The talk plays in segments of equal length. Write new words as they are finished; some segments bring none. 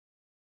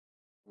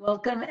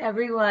Welcome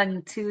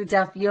everyone to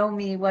Daf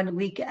Yomi, 1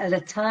 week at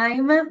a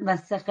time,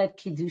 Masechet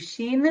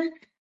Kiddushin.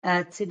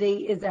 Today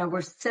is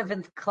our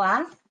 7th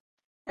class,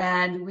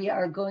 and we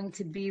are going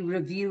to be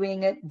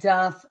reviewing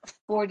Daf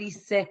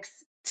 46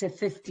 to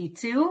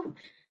 52.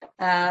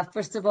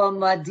 First of all,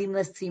 Moadim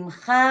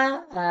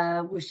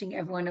L'Simcha, wishing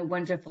everyone a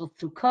wonderful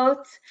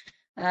Sukkot.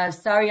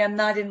 Sorry, I'm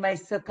not in my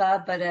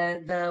sukkah, but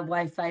the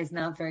Wi-Fi is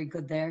not very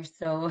good there.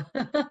 So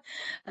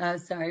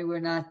sorry, we're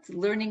not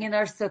learning in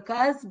our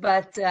sukkahs,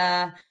 but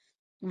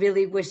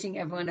really wishing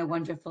everyone a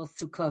wonderful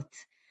Sukkot.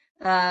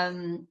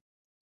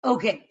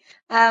 Okay,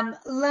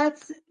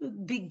 let's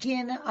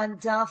begin on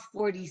Daf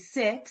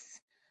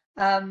 46.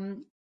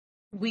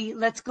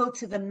 Let's go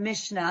to the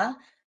Mishnah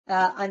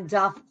on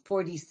Daf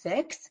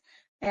 46.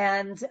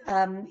 And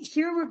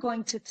here we're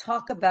going to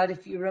talk about,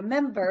 if you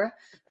remember,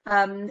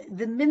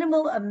 the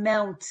minimal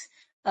amount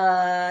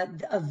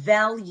of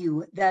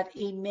value that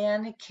a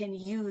man can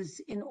use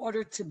in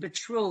order to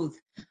betroth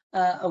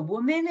a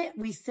woman,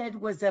 we said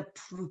was a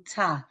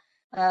pruta,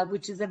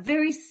 which is a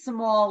very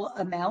small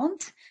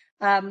amount.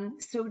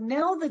 So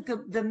now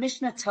the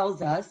Mishnah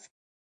tells us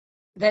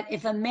that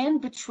if a man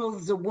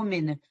betroths a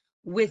woman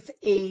with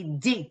a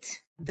date,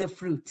 the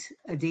fruit,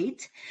 a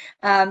date,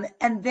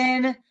 and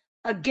then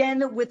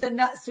again with a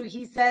nut, so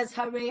he says,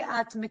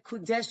 Hareat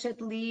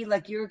mikudeshet li,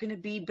 like you're going to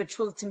be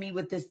betrothed to me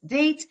with this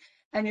date,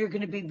 and you're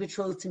going to be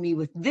betrothed to me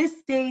with this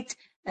date,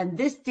 and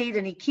this date,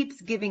 and he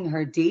keeps giving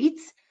her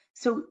dates.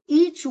 So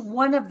each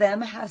one of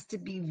them has to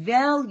be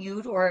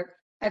valued, or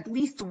at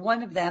least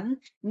one of them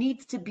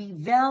needs to be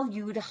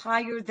valued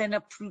higher than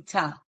a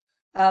pruta.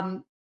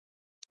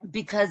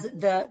 Because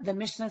the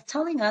Mishnah is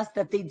telling us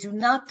that they do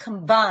not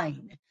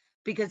combine,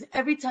 because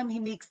every time he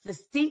makes the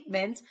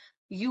statement,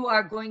 you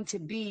are going to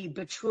be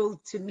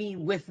betrothed to me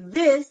with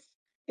this,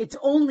 it's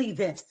only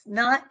this,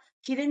 not,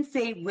 he didn't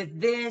say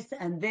with this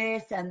and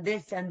this and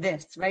this and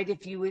this, right?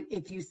 If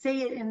you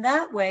say it in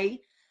that way,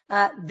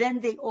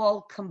 then they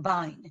all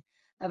combine.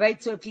 All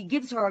right, so if he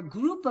gives her a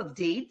group of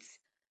dates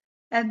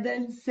and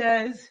then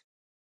says,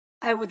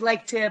 I would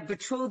like to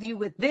betroth you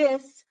with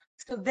this,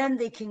 so then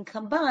they can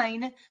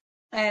combine,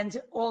 and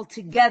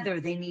altogether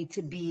they need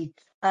to be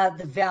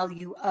the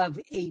value of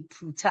a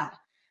pruta.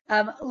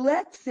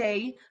 Let's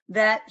say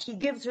that he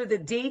gives her the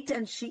date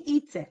and she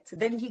eats it.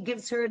 Then he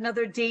gives her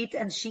another date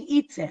and she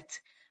eats it,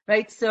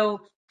 right?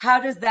 So how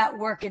does that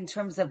work in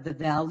terms of the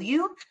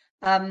value?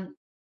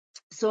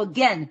 So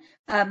again,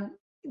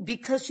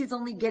 because she's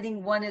only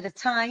getting one at a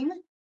time,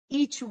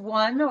 each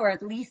one, or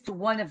at least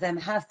one of them,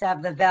 has to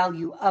have the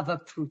value of a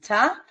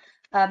pruta,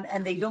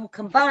 and they don't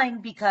combine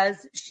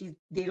because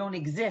they don't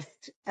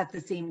exist at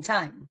the same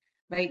time,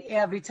 right?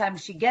 Every time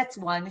she gets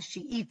one, she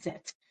eats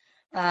it.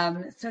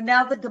 So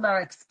now the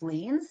Gemara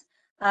explains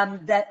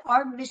that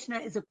our Mishnah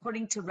is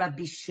according to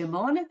Rabbi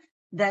Shimon,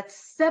 that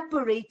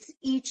separates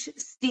each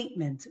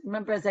statement.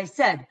 Remember, as I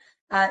said,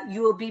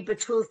 you will be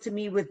betrothed to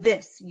me with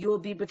this. You will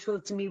be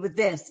betrothed to me with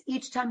this.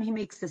 Each time he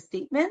makes a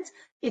statement,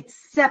 it's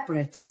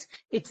separate.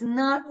 It's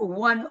not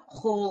one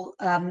whole,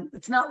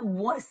 it's not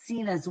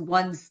seen as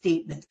one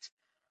statement.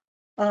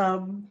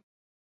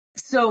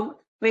 So,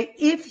 right,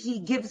 if he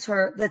gives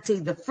her, let's say,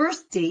 the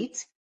first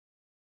date,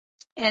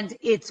 and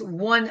it's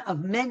one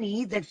of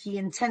many that he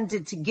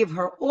intended to give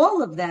her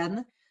all of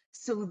them,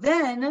 so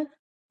then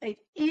it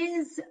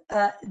is,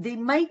 they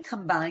might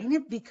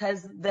combine,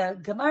 because the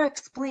Gemara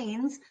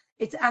explains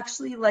it's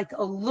actually like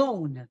a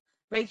loan,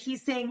 right?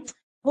 He's saying,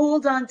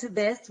 hold on to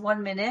this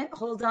 1 minute,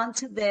 hold on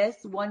to this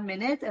 1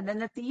 minute, and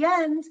then at the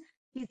end,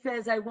 he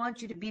says, I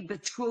want you to be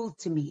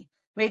betrothed to me,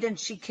 right? And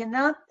she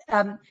cannot,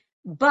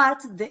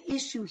 but the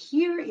issue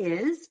here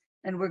is,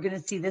 and we're going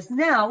to see this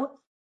now,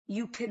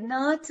 you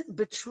cannot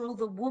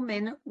betroth a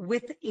woman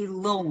with a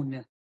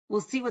loan. We'll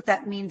see what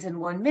that means in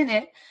 1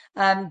 minute.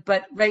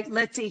 But right,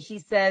 let's say he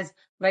says,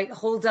 right,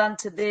 hold on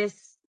to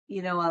this,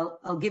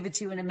 I'll give it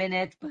to you in a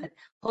minute, but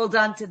hold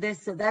on to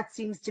this. So that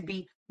seems to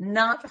be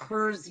not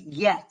hers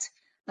yet.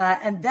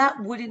 And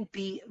that wouldn't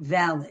be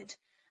valid.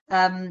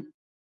 The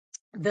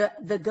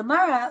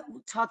Gemara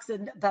talks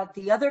about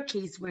the other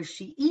case where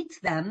she eats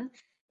them.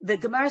 The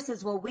Gemara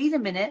says, well, wait a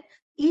minute.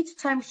 Each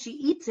time she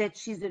eats it,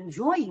 she's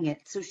enjoying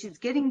it. So she's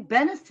getting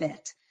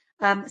benefit.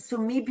 So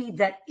maybe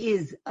that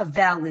is a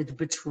valid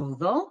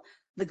betrothal.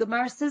 The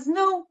Gemara says,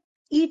 no,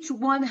 each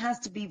one has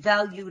to be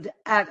valued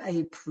at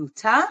a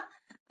pruta.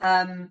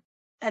 And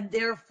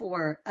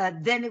therefore,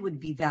 then it would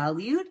be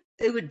valued.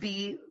 It would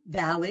be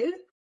valid.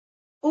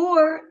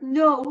 Or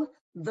no,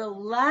 the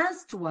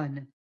last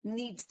one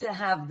needs to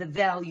have the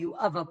value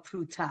of a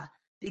pruta,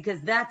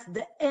 because that's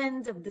the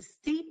end of the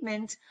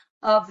statement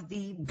of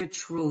the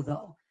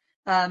betrothal.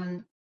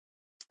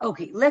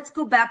 Okay, let's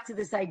go back to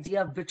this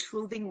idea of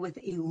betrothing with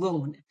a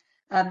loan.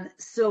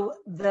 So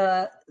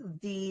the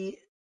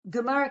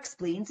Gemara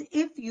explains,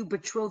 if you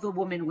betroth a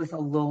woman with a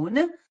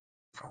loan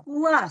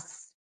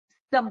plus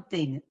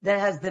something that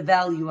has the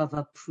value of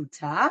a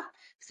pruta,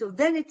 so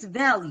then it's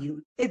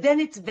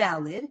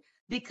valid,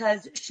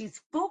 because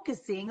she's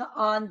focusing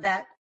on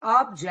that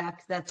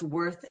object that's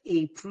worth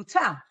a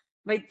pruta,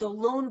 right? The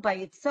loan by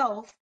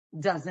itself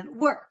doesn't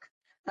work.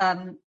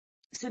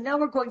 So now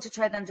we're going to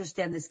try to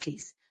understand this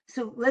case.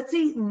 So let's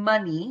say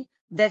money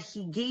that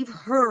he gave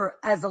her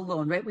as a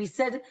loan, right? We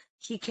said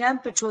he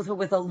can't betroth her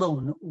with a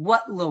loan.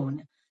 What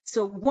loan?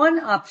 So one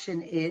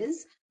option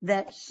is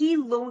that he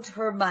loaned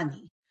her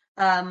money.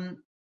 And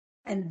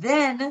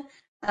then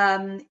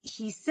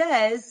he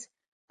says,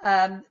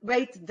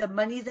 right, the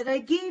money that I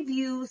gave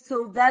you,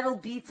 so that'll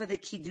be for the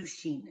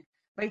Kiddushin,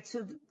 right?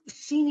 So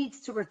she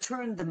needs to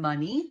return the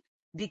money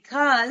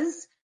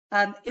because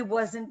it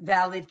wasn't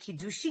valid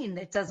Kiddushin.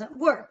 It doesn't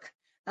work.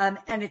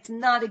 And it's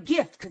not a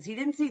gift because he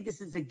didn't say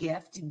this is a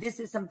gift. This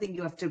is something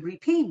you have to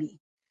repay me.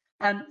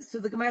 So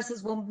the Gemara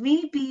says, well,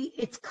 maybe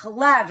it's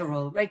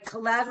collateral, right?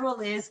 Collateral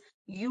is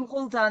you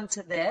hold on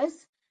to this,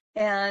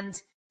 and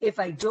if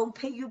I don't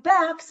pay you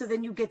back, so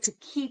then you get to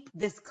keep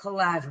this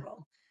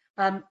collateral.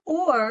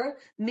 Or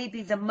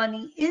maybe the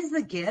money is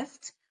a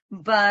gift,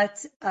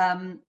 but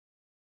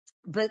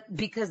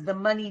because the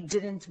money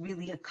didn't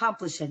really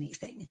accomplish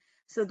anything.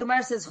 So the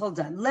Gemara says, hold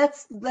on,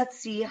 let's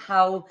see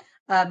how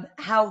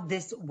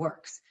this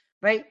works,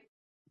 right?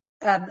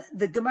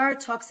 The Gemara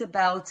talks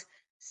about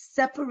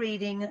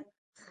separating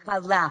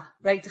challah,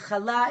 right?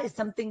 Challah is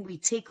something we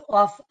take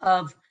off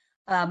of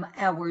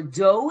our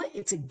dough.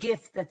 It's a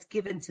gift that's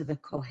given to the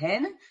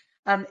Kohen.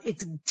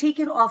 It's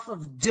taken off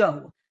of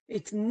dough.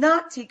 It's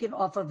not taken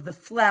off of the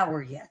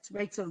flour yet,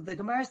 right? So the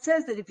Gemara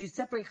says that if you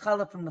separate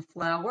challah from the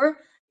flour,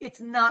 it's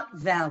not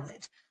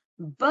valid.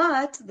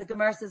 But the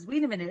Gemara says,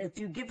 wait a minute, if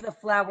you give the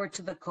flour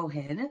to the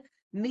Kohen,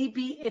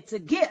 maybe it's a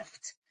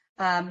gift.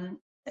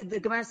 The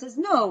Gemara says,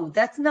 no,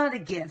 that's not a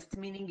gift,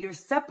 meaning you're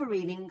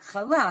separating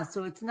challah,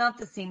 so it's not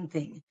the same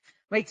thing,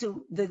 right?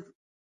 So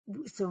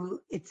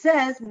it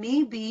says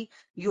maybe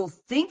you'll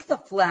think the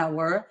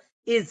flour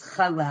is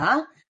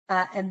challah,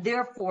 and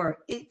therefore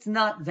it's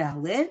not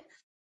valid.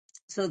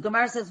 So the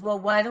Gemara says, well,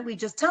 why don't we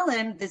just tell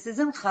him this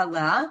isn't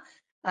challah,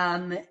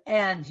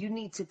 and you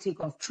need to take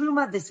off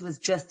truma, this was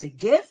just a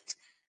gift.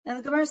 And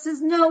the Gemara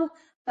says, no,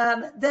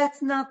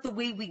 that's not the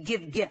way we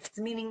give gifts,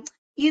 meaning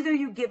either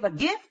you give a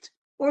gift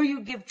or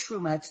you give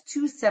truma. It's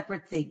two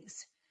separate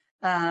things.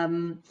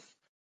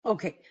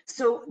 Okay,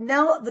 so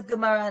now the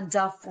Gemara on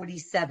Daf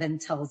 47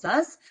 tells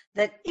us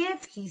that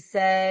if he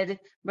said,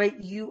 right,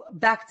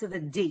 back to the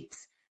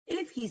dates,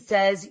 if he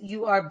says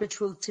you are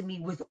betrothed to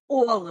me with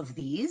all of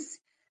these,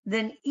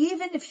 then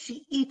even if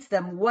she eats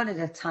them one at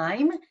a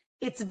time,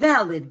 it's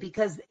valid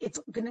because it's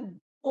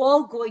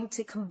all going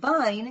to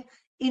combine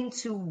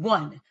into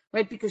one,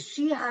 right? Because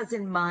she has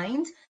in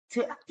mind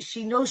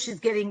she knows she's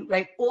getting,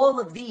 right,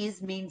 all of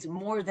these means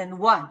more than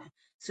one.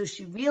 So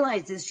she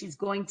realizes she's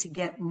going to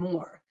get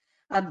more.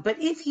 But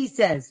if he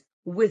says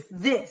with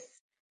this,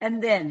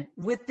 and then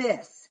with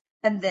this,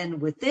 and then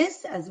with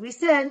this, as we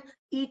said,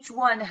 each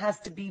one has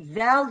to be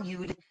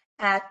valued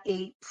at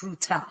a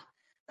pruta.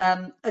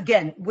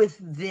 Again, with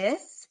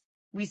this,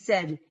 we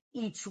said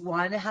each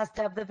one has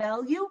to have the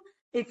value.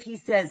 If he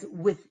says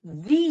with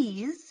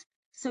these,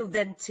 so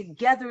then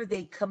together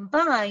they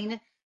combine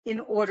in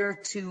order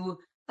to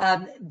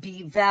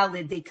be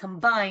valid. They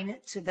combine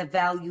to the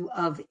value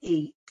of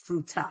a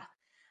pruta.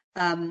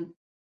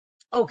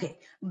 Okay,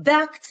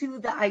 back to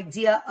the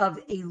idea of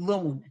a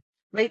loan,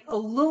 right? A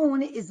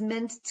loan is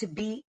meant to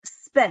be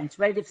spent,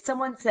 right? If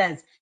someone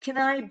says, can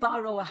I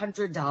borrow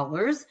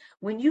 $100?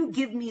 When you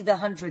give me the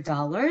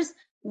 $100,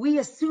 we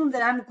assume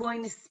that I'm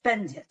going to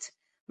spend it,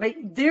 right?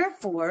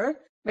 Therefore,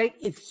 right,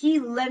 if he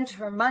lent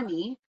her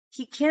money,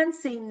 he can't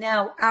say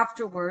now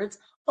afterwards,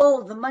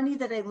 oh, the money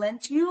that I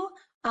lent you,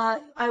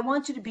 I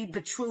want you to be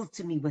betrothed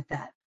to me with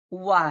that.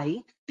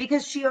 Why?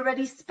 Because she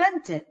already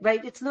spent it,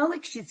 right? It's not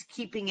like she's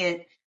keeping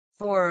it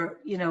for,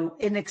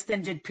 an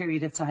extended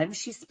period of time.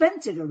 She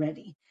spent it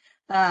already.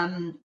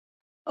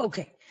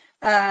 Okay.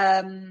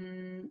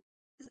 The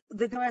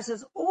Gemara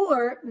says,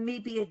 or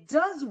maybe it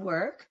does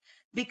work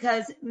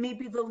because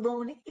maybe the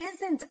loan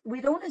isn't,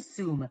 we don't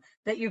assume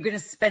that you're going to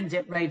spend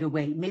it right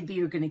away. Maybe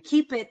you're going to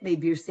keep it.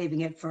 Maybe you're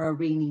saving it for a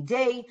rainy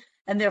day,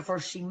 and therefore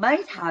she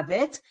might have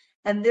it,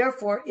 and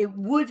therefore it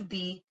would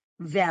be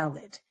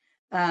valid.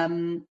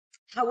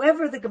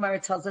 However, the Gemara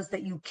tells us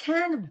that you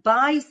can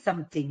buy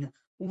something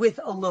with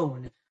a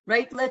loan,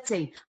 right? Let's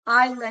say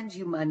I lend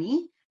you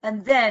money,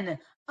 and then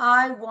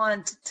I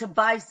want to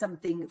buy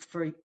something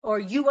or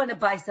you want to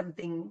buy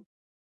something.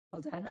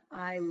 Hold on.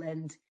 I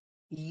lend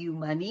you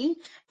money,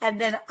 and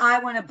then I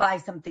want to buy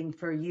something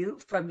from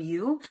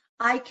you.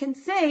 I can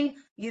say,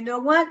 you know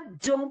what?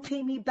 Don't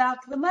pay me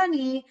back the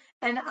money,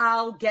 and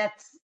I'll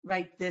get,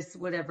 right, this,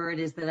 whatever it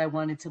is that I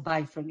wanted to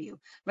buy from you,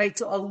 right?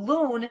 So a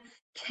loan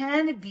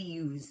can be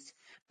used,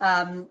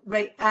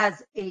 right,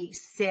 as a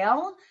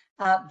sale,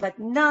 but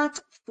not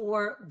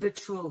for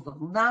betrothal,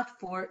 not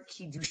for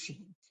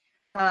Kiddushin.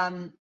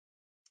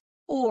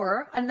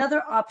 Or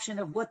another option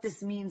of what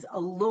this means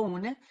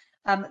alone,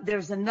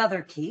 there's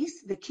another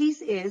case. The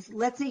case is,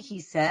 let's say he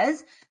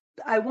says,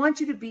 I want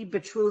you to be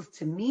betrothed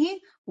to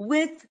me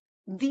with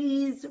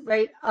these,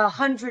 right,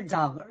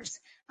 $100.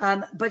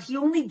 But he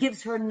only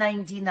gives her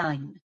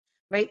 99,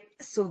 right?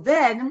 So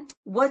then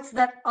what's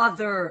that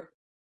other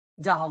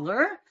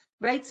dollar?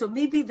 right? So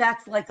maybe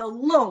that's like a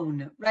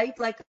loan, right?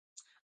 Like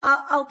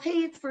I'll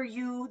pay it for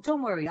you.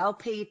 Don't worry, I'll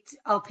pay it.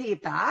 I'll pay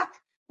it back,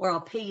 or I'll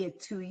pay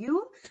it to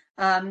you.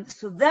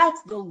 So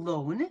that's the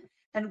loan,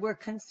 and we're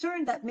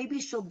concerned that maybe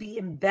she'll be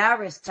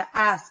embarrassed to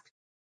ask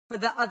for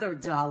the other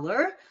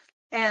dollar,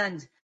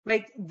 and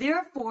right,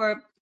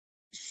 therefore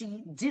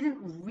she didn't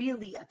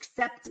really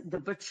accept the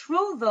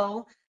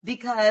betrothal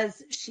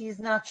because she's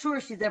not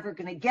sure she's ever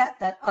going to get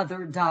that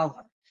other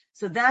dollar.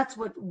 So that's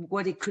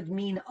what it could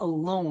mean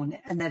alone,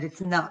 and that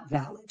it's not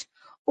valid.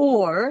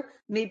 Or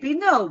maybe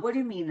no. What do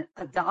you mean?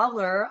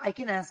 $1? I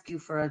can ask you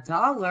for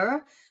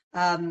 $1.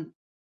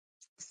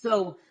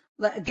 So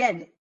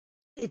again,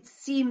 it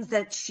seems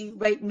that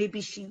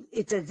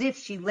it's as if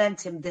she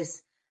lent him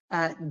this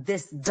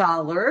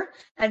dollar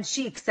and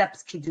she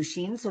accepts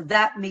Kiddushin. So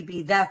that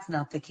maybe that's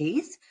not the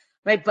case,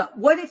 right? But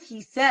what if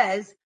he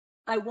says,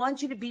 I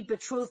want you to be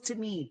betrothed to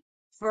me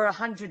for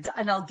 100,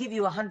 and I'll give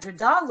you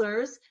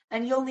 $100,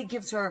 and he only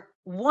gives her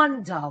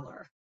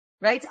 $1,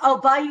 right? I'll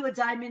buy you a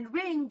diamond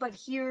ring, but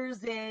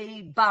here's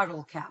a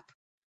bottle cap,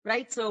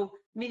 right? So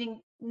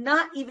meaning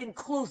not even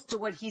close to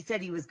what he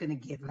said he was going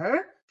to give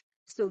her.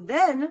 So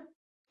then,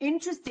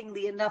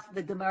 interestingly enough,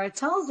 the Gemara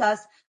tells us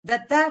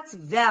that that's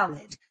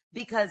valid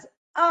because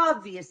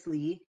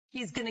obviously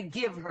he's going to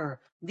give her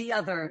the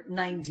other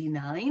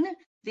 99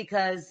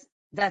 because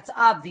that's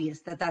obvious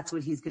that that's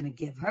what he's going to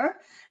give her.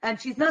 And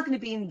she's not going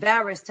to be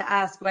embarrassed to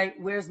ask, right,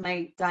 where's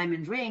my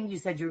diamond ring? You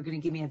said you were going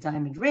to give me a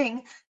diamond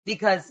ring,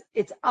 because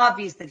it's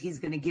obvious that he's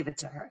going to give it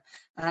to her.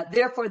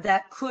 Therefore,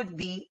 that could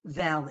be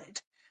valid.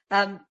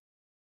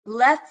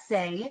 Let's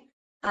say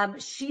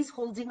she's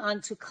holding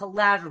on to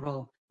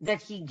collateral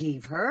that he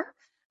gave her.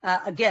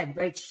 Again,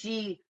 right,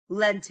 she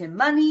lent him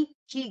money,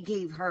 he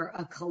gave her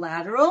a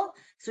collateral,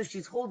 so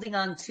she's holding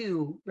on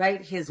to,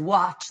 right, his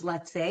watch,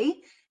 let's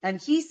say, and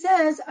he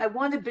says, I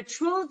want to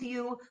betroth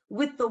you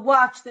with the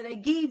watch that I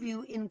gave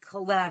you in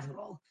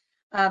collateral.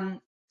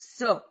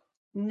 So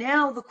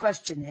now the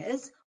question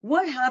is,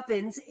 what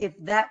happens if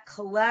that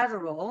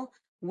collateral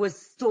was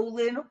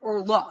stolen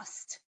or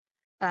lost?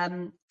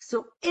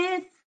 So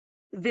if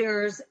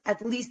there's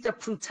at least a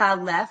pruta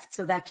left,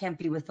 so that can't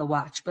be with the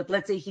watch, but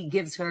let's say he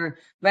gives her,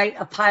 right,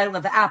 a pile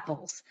of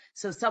apples.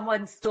 So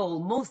someone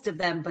stole most of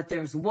them, but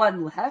there's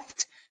one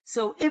left.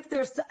 So if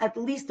there's at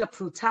least a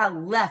pruta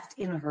left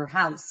in her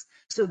house,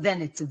 so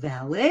then it's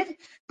valid.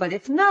 But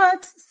if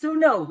not, so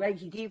no, right?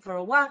 He gave her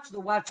a watch, the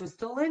watch was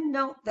stolen.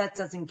 No, that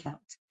doesn't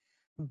count.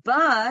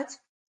 But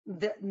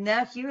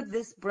now here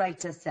this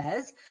Breita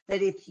says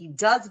that if he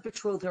does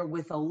betroth her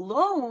with a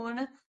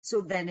loan,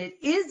 so then it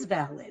is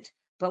valid.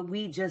 But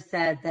we just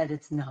said that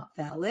it's not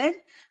valid.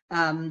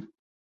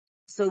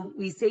 So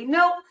we say,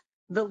 no,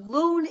 the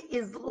loan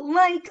is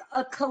like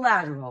a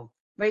collateral,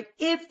 right?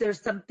 If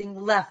there's something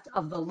left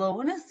of the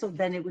loan, so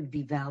then it would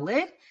be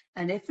valid.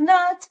 And if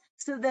not,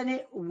 so then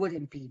it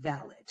wouldn't be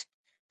valid.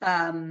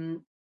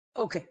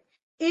 Okay.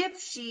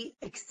 If she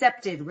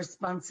accepted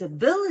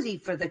responsibility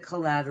for the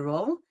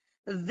collateral,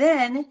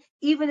 then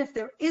even if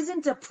there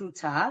isn't a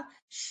pruta,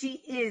 she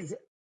is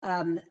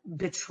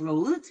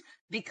betrothed,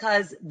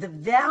 because the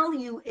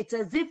value, it's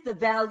as if the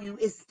value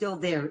is still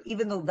there,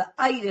 even though the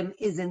item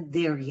isn't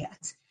there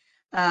yet.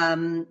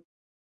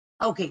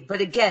 Okay, but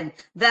again,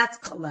 that's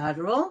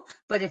collateral.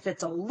 But if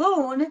it's a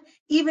loan,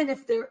 even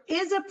if there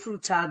is a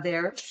pruta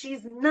there,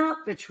 she's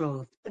not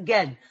betrothed.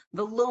 Again,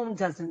 the loan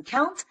doesn't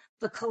count.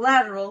 The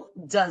collateral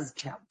does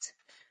count.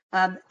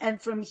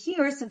 And from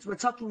here, since we're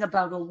talking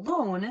about a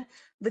loan,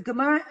 the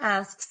Gemara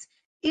asks,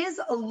 is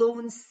a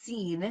loan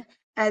seen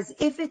as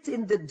if it's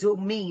in the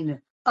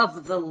domain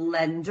of the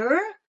lender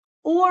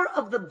or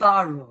of the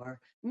borrower?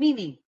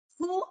 Meaning,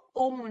 who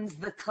owns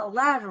the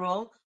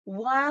collateral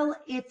while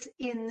it's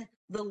in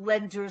the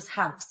lender's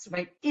house,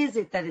 right? Is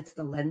it that it's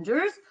the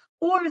lender's,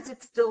 or is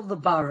it still the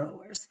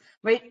borrower's,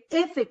 right?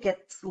 If it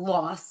gets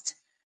lost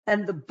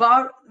and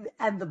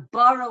the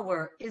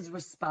borrower is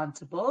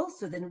responsible,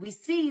 so then we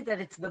see that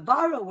it's the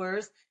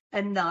borrower's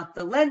and not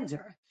the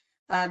lender.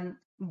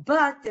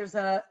 But there's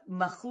a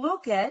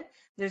machloket,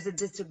 there's a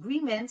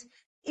disagreement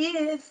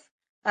if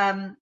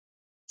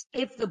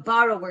the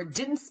borrower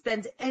didn't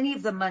spend any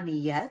of the money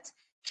yet,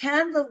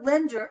 can the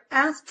lender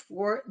ask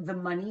for the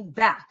money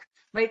back,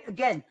 right?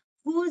 Again,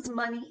 whose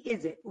money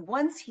is it?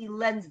 Once he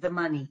lends the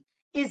money,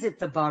 is it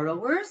the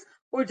borrower's,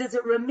 or does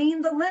it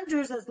remain the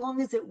lender's as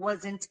long as it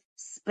wasn't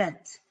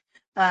spent?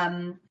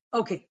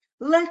 Okay,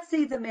 let's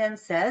say the man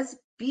says,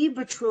 be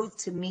betrothed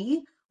to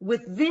me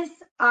with this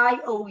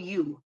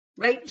IOU,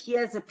 right? He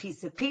has a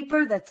piece of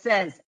paper that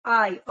says,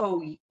 I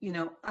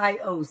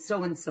owe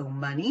so-and-so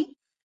money,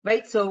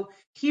 right? So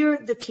here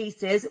the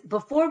case is,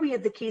 before we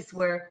had the case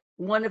where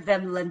one of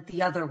them lent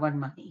the other one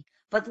money.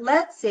 But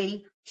let's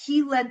say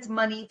he lent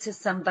money to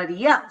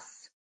somebody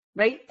else,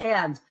 right?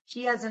 And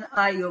he has an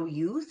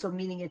IOU, so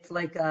meaning it's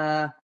like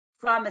a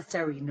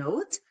promissory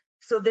note.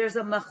 So there's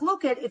a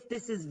machloket if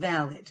this is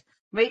valid,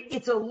 right?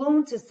 It's a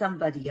loan to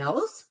somebody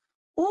else,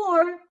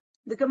 or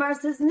the Gemara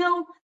says,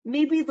 no,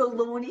 maybe the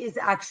loan is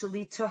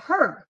actually to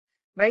her.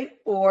 right?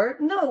 Or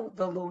no,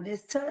 the loan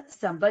is to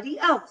somebody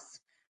else.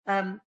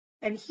 And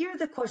here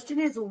the question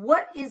is,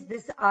 what is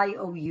this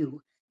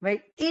IOU,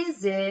 right?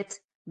 Is it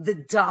the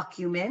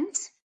document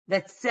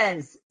that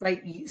says,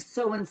 right,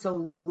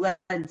 so-and-so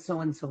lent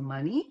so-and-so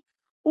money?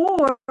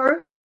 Or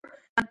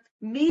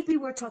maybe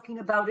we're talking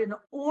about an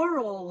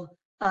oral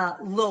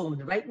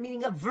loan, right?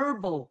 Meaning a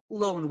verbal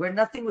loan where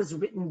nothing was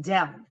written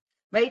down,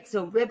 right?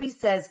 So Rebbe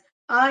says,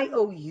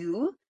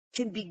 IOU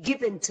can be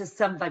given to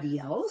somebody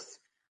else,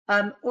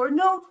 or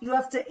no, you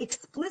have to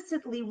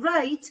explicitly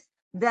write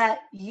that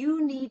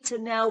you need to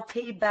now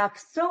pay back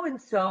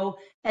so-and-so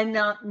and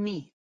not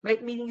me,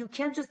 right? Meaning you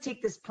can't just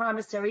take this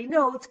promissory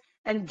note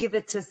and give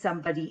it to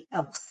somebody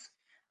else.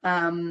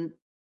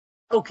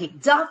 Okay,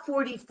 dot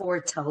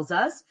 44 tells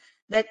us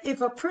that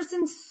if a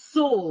person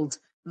sold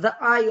the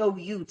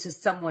IOU to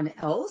someone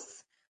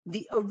else,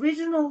 the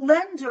original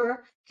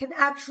lender can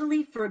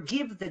actually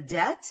forgive the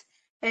debt,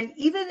 and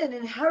even an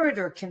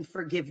inheritor can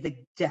forgive the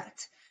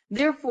debt.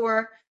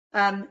 Therefore,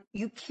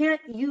 you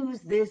can't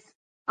use this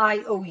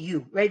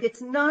IOU, right?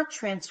 It's not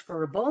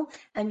transferable,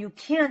 and you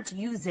can't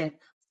use it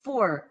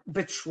for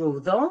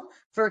betrothal,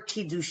 for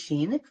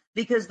Kiddushin,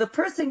 because the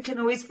person can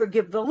always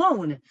forgive the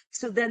loan.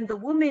 So then the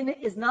woman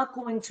is not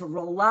going to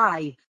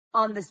rely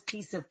on this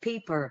piece of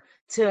paper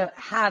to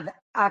have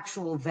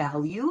actual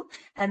value.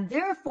 And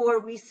therefore,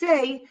 we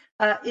say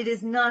it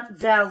is not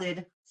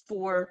valid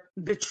for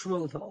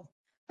betrothal.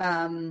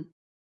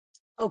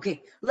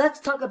 Okay, let's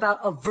talk about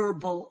a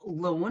verbal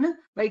loan,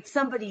 right?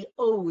 Somebody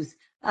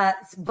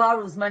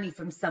borrows money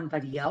from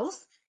somebody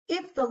else.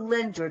 If the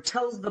lender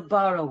tells the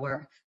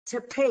borrower to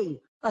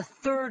pay a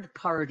third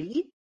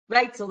party,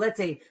 right? So let's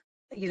say,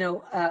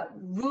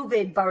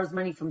 Reuven borrows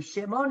money from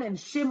Shimon and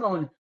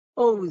Shimon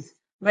owes,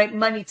 right,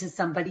 money to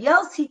somebody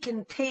else. He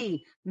can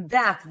pay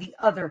back the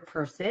other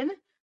person,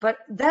 but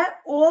that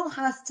all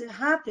has to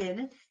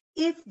happen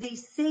if they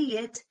say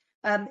it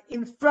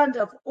in front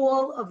of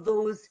all of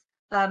those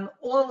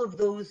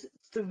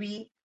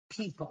three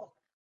people.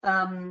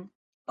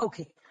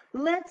 Okay,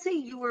 let's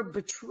say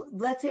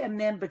let's say a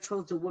man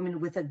betroths a woman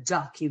with a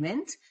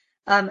document.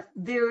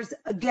 There's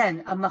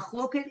again a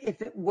machloket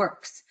if it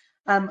works.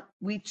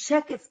 We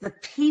check if the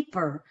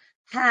paper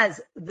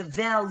has the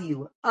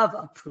value of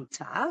a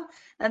pruta,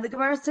 and the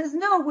Gemara says,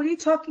 no, what are you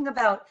talking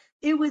about?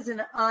 It was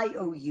an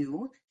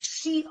IOU.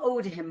 She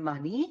owed him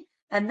money,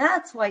 and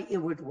that's why it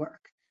would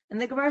work. And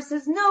the Gemara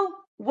says, no,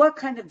 what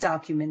kind of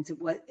document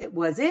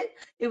was it?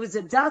 It was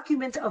a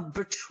document of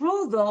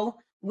betrothal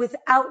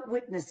without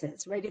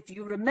witnesses, right? If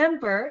you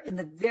remember in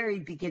the very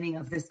beginning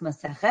of this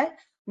Masechet,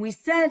 we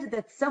said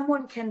that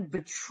someone can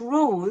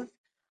betroth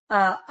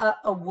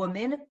a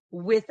woman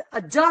with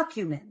a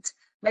document,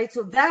 right?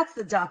 So that's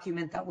the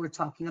document that we're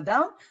talking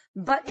about,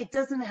 but it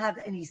doesn't have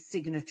any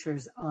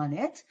signatures on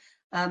it.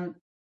 And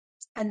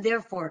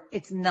therefore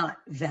it's not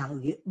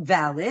valid.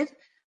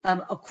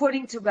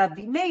 According to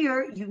Rabbi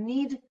Meir, you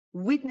need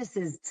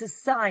witnesses to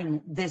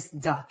sign this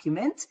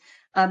document.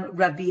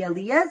 Rabbi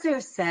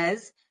Eliezer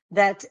says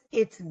that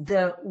it's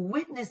the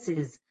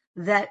witnesses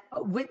that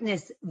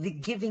witness the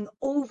giving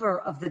over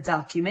of the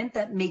document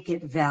that make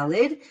it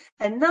valid,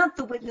 and not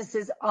the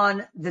witnesses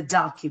on the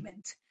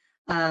document.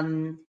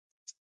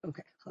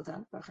 Okay, hold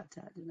on.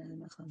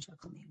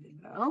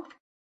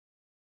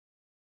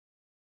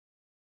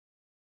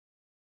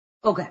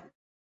 Okay.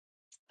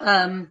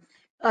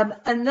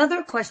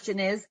 Another question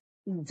is,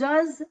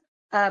 does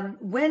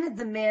when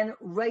the man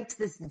writes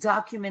this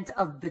document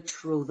of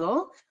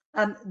betrothal,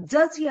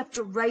 does he have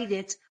to write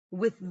it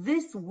with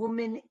this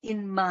woman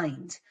in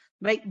mind,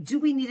 right? Do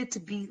we need it to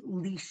be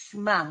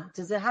lishma?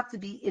 Does it have to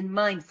be in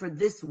mind for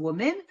this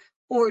woman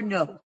or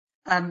no?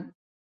 And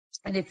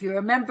if you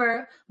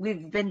remember,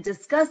 we've been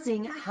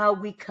discussing how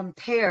we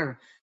compare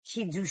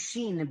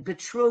Kiddushin,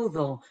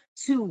 betrothal,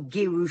 to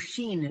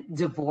Gerushin,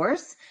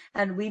 divorce.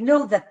 And we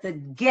know that the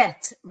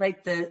get,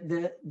 right,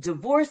 the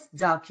divorce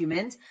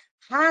document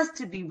has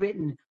to be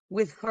written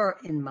with her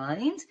in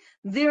mind.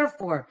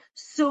 Therefore,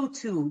 so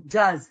too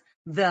does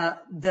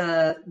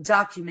the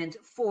document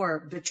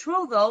for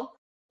betrothal,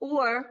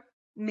 or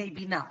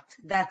maybe not.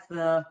 That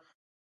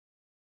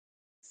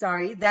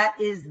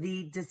is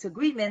the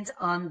disagreement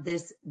on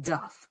this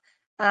daf.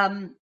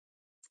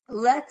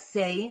 Let's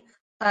say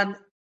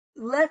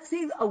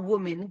a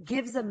woman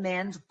gives a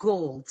man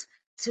gold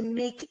to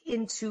make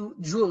into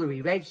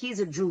jewelry, right? He's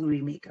a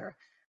jewelry maker.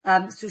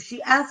 So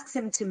she asks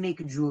him to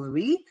make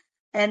jewelry,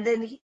 and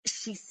then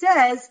she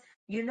says,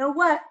 you know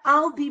what?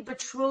 I'll be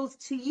betrothed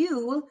to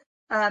you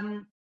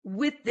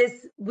with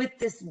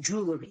this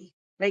jewelry.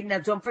 Right now,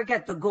 don't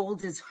forget the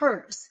gold is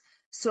hers.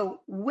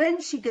 So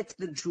when she gets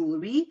the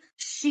jewelry,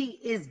 she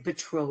is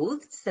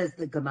betrothed, says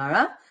the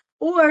Gemara,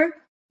 or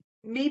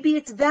maybe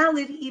it's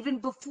valid even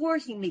before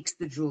he makes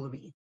the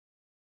jewelry.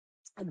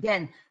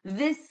 Again,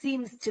 this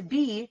seems to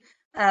be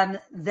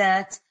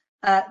that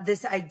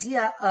this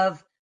idea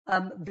of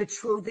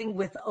betrothing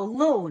with a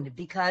loan,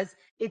 because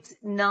it's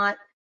not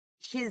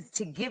his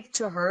to give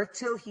to her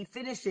till he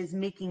finishes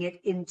making it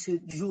into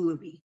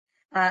jewelry.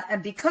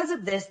 And because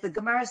of this, the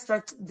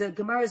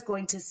Gemara is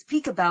going to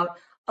speak about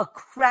a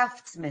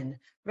craftsman,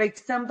 right?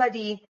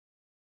 Somebody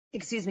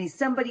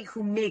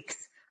who makes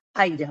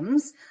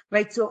items,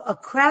 right? So a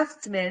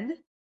craftsman,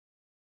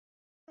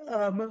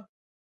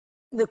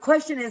 the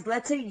question is,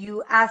 let's say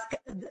you ask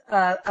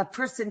a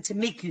person to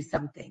make you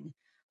something.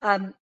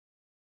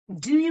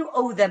 Do you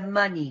owe them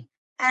money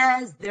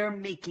as they're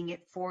making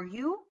it for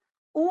you?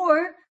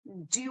 Or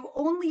do you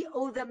only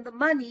owe them the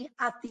money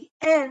at the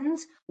end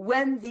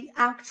when the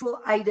actual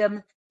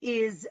item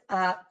is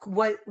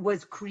what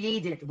was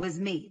created, was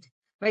made,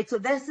 right? So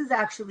this is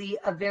actually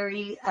a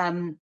very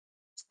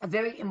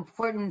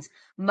important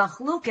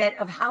machloket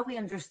of how we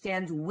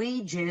understand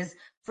wages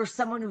for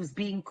someone who's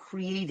being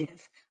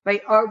creative,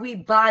 right? Are we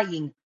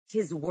buying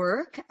his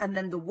work and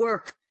then the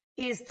work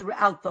is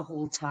throughout the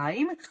whole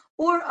time,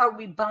 or are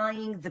we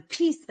buying the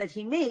piece that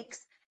he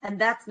makes and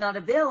that's not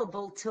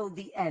available till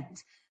the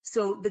end?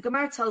 So the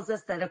Gemara tells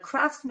us that a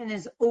craftsman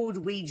is owed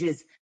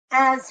wages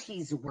as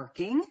he's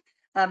working,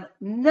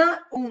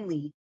 not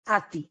only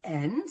at the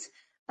end,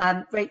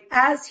 right,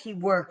 as he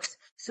works,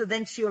 so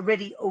then she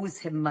already owes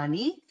him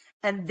money,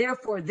 and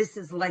therefore this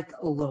is like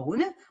a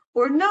loan,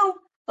 or no,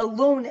 a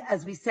loan,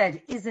 as we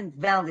said, isn't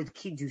valid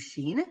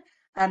Kiddushin,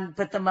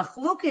 but the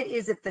machloket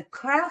is if the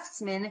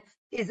craftsman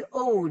is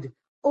owed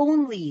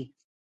only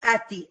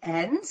at the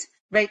end,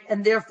 right,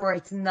 and therefore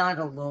it's not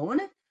a loan,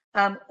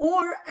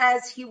 or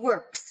as he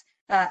works,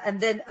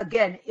 and then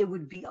again, it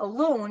would be a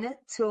loan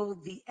till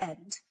the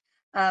end.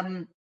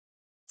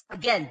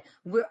 Again,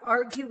 we're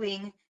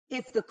arguing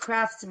if the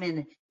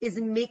craftsman is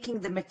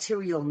making the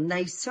material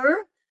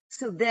nicer,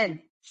 so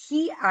then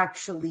he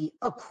actually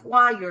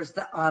acquires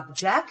the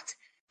object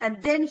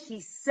and then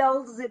he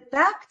sells it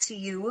back to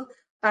you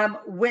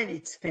when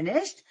it's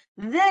finished,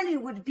 then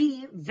it would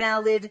be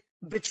valid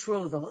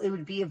betrothal. It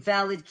would be a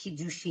valid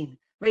kiddushin,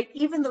 right?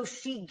 Even though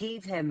she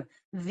gave him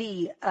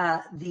the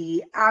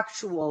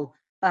actual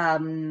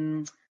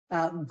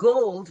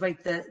gold,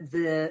 right?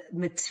 The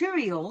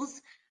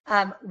materials.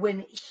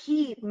 When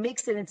he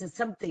makes it into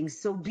something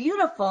so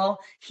beautiful,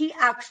 he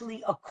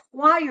actually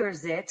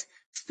acquires it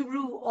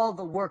through all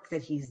the work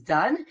that he's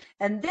done,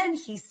 and then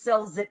he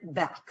sells it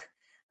back.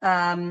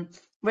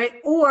 Right?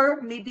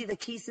 Or maybe the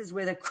cases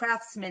where the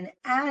craftsman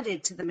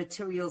added to the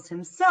materials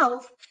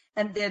himself,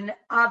 and then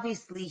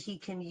obviously he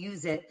can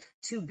use it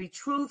to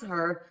betroth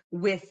her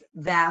with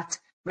that,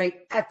 right,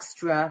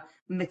 extra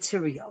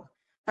material.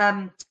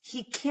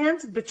 He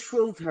can't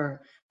betroth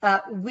her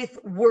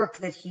with work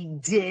that he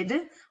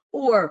did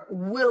or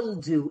will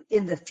do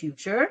in the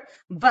future.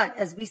 But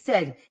as we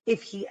said,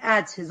 if he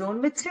adds his own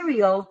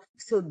material,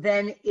 so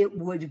then it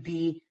would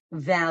be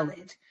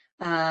valid.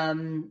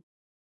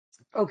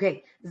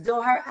 Okay,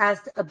 Zohar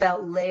asked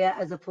about Leah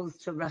as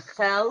opposed to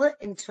Rachel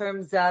in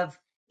terms of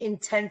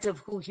intent of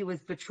who he was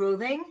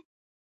betrothing.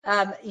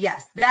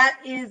 Yes, that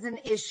is an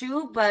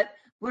issue, but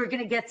we're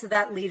going to get to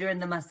that later in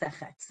the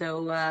Masechet.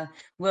 So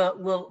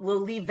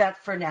we'll leave that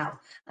for now.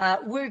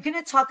 We're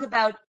going to talk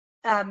about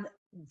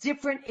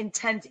different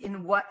intent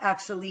in what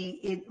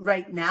actually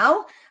right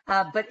now,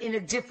 but in a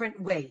different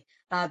way.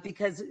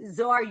 Because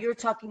Zohar, you're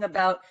talking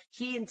about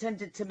he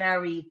intended to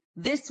marry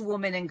this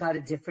woman and got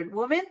a different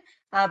woman.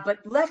 But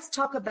let's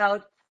talk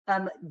about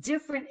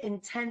different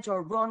intent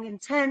or wrong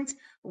intent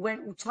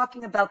when we're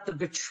talking about the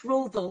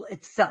betrothal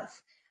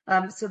itself.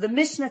 So the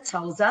Mishnah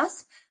tells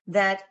us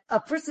that a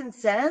person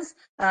says,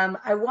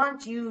 I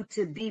want you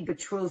to be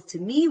betrothed to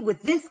me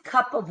with this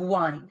cup of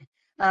wine.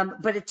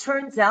 But it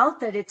turns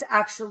out that it's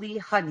actually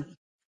honey,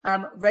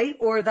 right?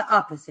 Or the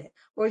opposite.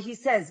 Or he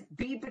says,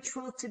 be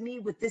betrothed to me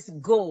with this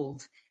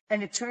gold.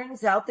 And it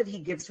turns out that he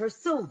gives her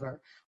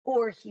silver.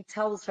 Or he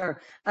tells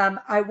her,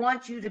 I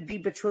want you to be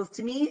betrothed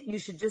to me. You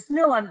should just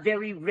know I'm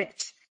very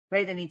rich,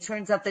 right? And he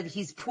turns out that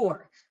he's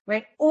poor,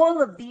 right? All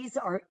of these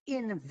are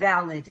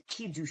invalid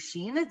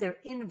kiddushin. They're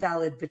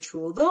invalid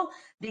betrothal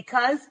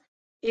because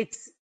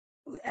it's,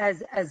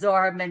 as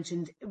Zohar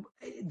mentioned,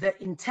 the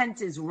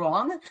intent is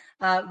wrong,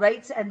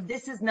 right? And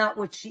this is not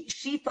what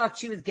she thought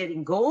she was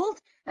getting gold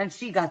and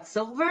she got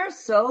silver.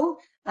 So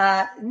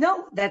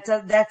no,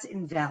 that's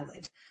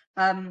invalid.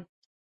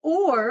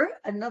 Or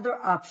another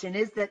option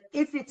is that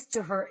if it's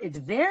to her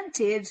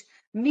advantage,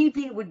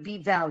 maybe it would be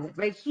valid,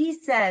 right? He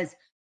says,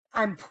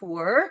 I'm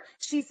poor.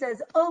 She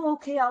says, oh,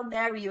 okay, I'll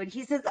marry you. And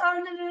he says,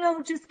 oh,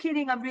 no, just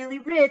kidding. I'm really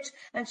rich.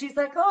 And she's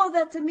like, oh,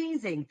 that's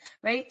amazing,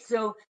 right?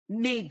 So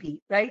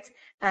maybe, right?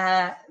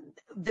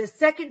 The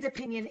second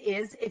opinion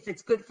is if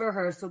it's good for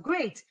her, so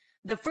great.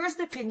 The first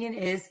opinion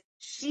is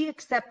she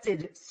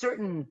accepted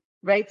certain,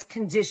 right,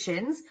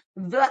 conditions.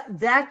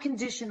 That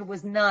condition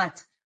was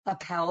not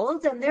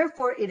upheld, and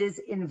therefore it is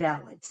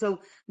invalid.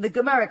 So the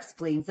Gemara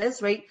explains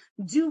this, right?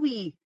 Do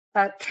we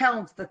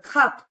count the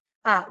cup?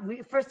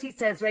 First he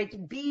says,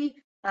 right, be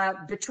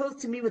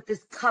betrothed to me with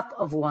this cup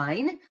of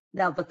wine.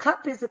 Now the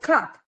cup is a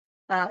cup.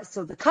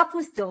 So the cup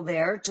was still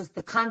there, just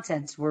the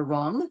contents were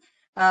wrong.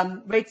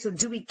 Right, so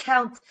do we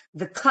count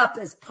the cup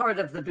as part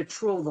of the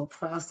betrothal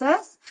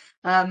process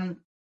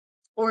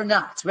or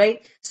not,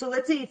 right? So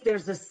let's say if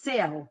there's a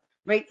sale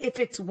right? If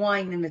it's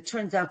wine and it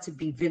turns out to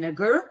be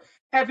vinegar,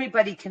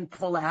 everybody can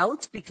pull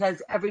out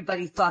because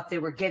everybody thought they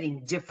were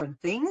getting different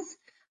things.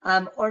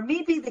 Or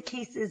maybe the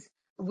case is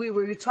we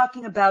were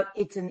talking about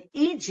it's an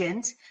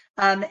agent,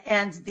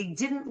 and they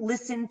didn't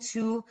listen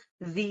to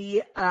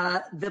the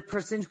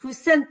person who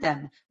sent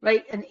them,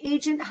 right? An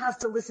agent has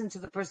to listen to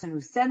the person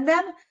who sent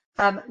them,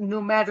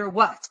 no matter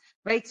what,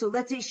 right? So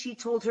let's say she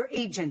told her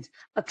agent,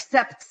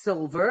 accept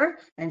silver,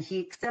 and he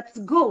accepts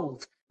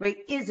gold, right?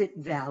 Is it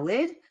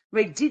valid,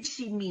 right? Did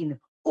she mean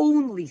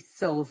only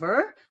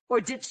silver,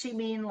 or did she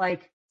mean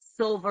like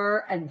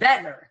silver and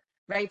better,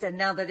 right? And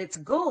now that it's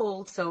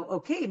gold, so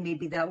okay,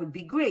 maybe that would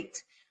be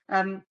great.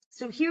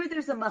 So here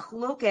there's a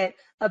machloket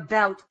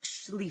about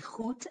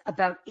shlichut,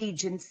 about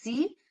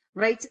agency,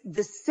 right?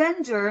 The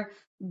sender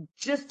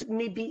just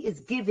maybe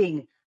is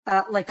giving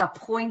like a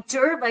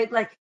pointer, right?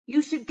 Like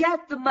you should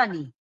get the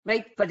money,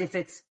 right? But if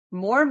it's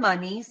more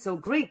money, so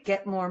great,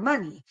 get more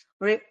money,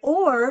 right?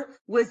 Or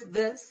was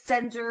the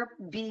sender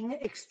being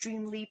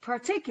extremely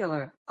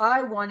particular?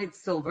 I wanted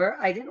silver.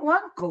 I didn't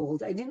want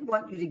gold. I didn't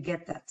want you to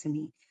get that to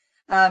me.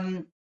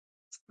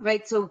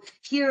 Right, so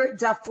here,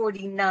 daf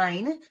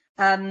 49,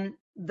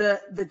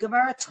 the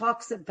Gemara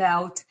talks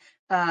about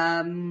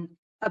again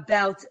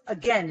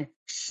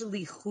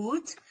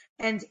shlichut,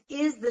 and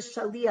is the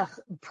shaliach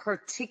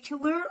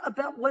particular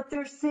about what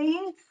they're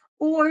saying,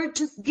 or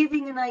just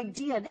giving an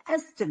idea, an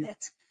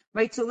estimate,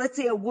 right? So let's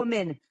say a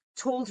woman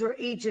told her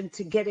agent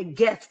to get a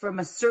get from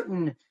a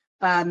certain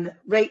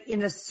right,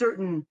 in a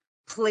certain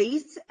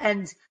place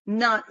and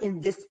not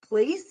in this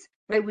place.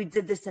 Right, we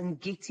did this in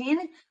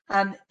Gittin.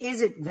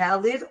 Is it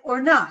valid or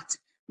not?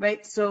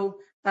 Right, so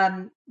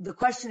the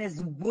question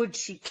is, would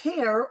she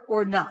care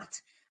or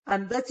not?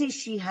 Let's say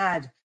she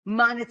had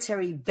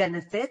monetary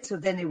benefit, so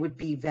then it would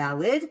be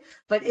valid.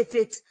 But if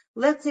it's,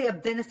 let's say, a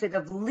benefit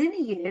of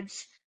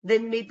lineage,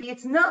 then maybe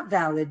it's not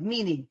valid,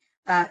 meaning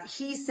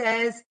he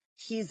says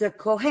he's a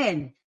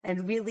Kohen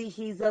and really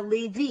he's a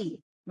Levi,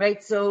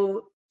 right?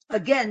 So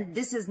again,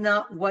 this is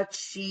not what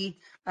she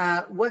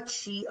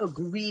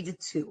agreed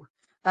to.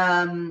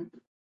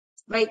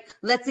 Right?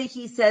 Let's say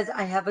he says,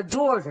 I have a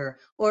daughter,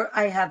 or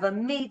I have a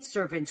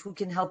maidservant who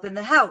can help in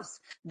the house.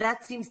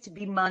 That seems to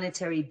be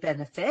monetary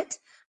benefit.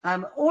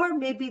 Or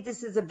maybe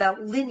this is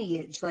about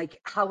lineage, like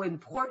how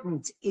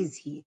important is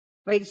he?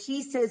 Right?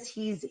 He says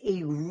he's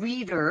a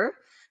reader.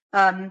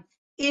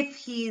 If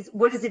he's,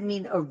 what does it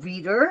mean, a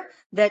reader?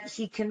 That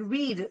he can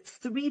read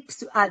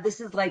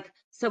this is like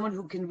someone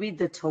who can read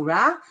the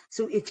Torah.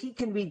 So if he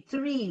can read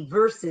 3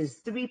 verses,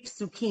 3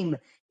 psukim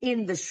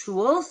in the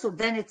shul, so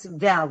then it's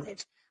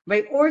valid,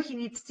 right? Or he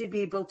needs to be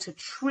able to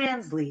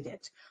translate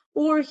it,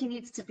 or he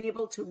needs to be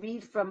able to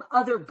read from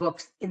other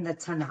books in the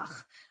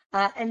Tanakh.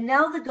 And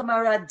now the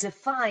Gemara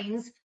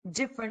defines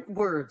different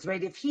words,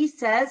 right? If he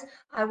says,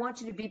 I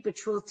want you to be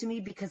betrothed to me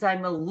because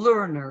I'm a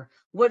learner,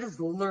 what does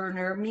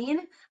learner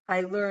mean?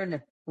 I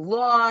learn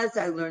laws,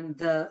 I learn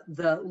the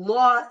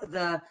law,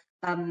 the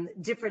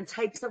different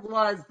types of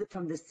laws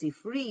from the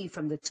Sifri,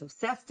 from the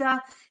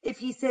Tosefta. If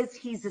he says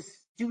he's a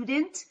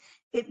student,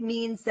 it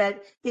means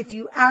that if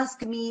you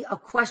ask me a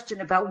question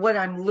about what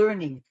I'm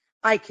learning,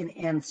 I can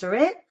answer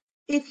it.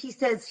 If he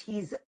says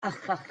he's a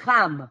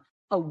chacham,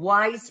 a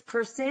wise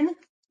person,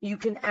 you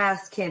can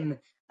ask him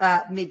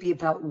maybe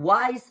about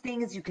wise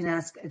things. You can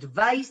ask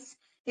advice.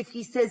 If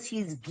he says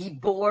he's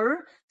gibor,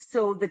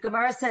 so the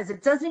Gemara says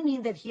it doesn't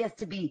mean that he has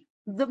to be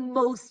the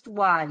most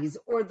wise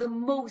or the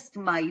most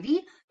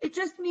mighty. It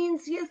just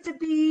means he has to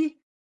be,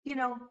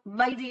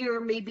 mightier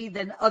maybe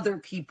than other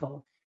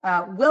people.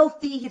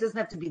 Wealthy, he doesn't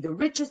have to be the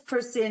richest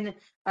person. It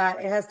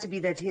has to be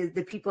that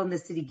the people in the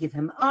city give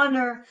him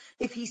honor.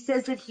 If he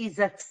says that he's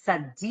a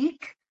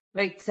tzaddik,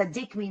 right?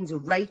 Tzaddik means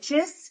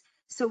righteous.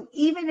 So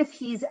even if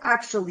he's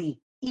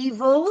actually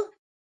evil,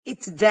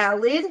 it's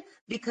valid,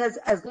 because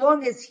as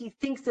long as he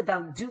thinks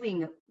about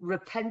doing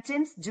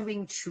repentance,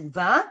 doing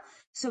tshuva,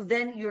 so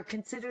then you're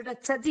considered a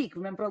tzaddik.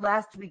 Remember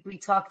last week we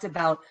talked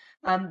about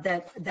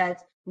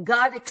that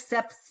God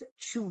accepts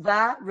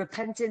tshuva,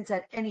 repentance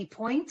at any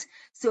point.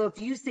 So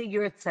if you say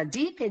you're a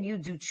tzaddik and you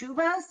do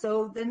tshuva,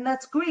 so then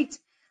that's great.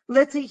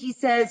 Let's say he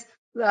says,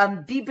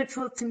 be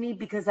betrothed to me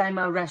because I'm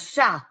a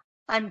rasha,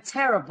 I'm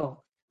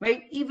terrible,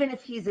 right? Even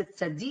if he's a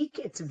tzaddik,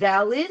 it's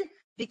valid,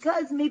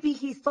 because maybe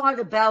he thought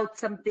about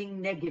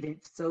something negative.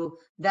 So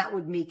that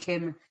would make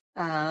him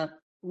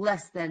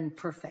less than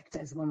perfect,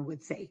 as one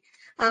would say.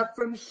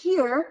 From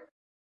here,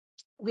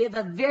 we have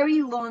a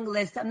very long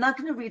list. I'm not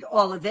going to read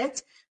all of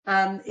it.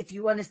 If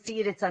you want to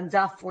see it, it's on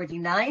daf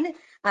 49.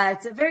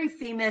 It's a very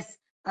famous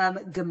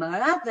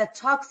Gemara that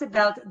talks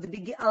about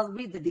I'll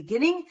read the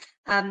beginning.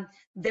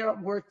 There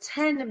were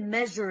 10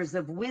 measures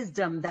of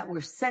wisdom that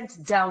were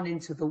sent down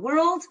into the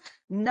world.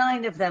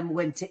 9 of them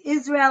went to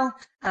Israel,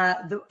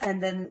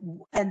 and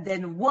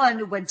then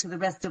 1 went to the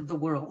rest of the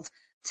world.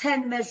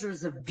 10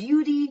 measures of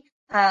beauty.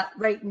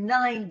 Right,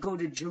 9 go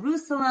to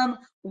Jerusalem,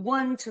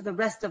 1 to the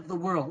rest of the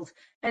world.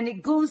 And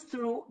it goes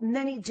through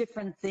many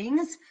different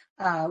things,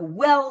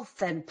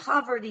 wealth and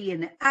poverty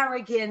and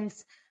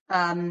arrogance.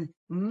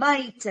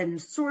 might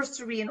and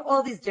sorcery and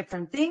all these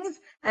different things,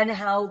 and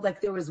how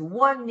like there was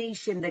one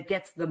nation that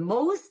gets the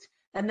most,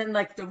 and then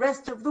like the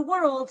rest of the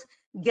world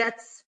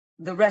gets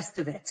the rest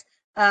of it.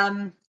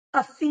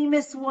 A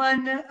famous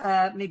one,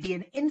 maybe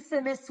an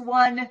infamous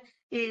one,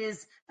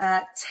 is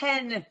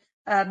 10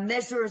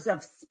 measures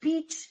of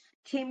speech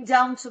came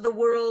down to the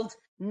world.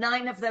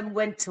 9 of them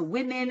went to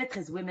women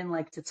because women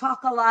like to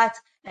talk a lot,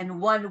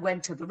 and 1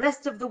 went to the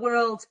rest of the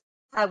world.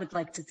 I would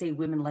like to say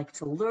women like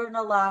to learn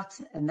a lot,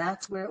 and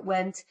that's where it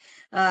went.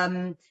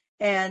 Anyway,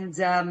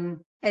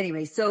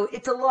 so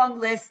it's a long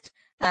list.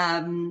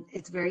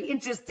 It's very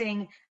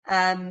interesting.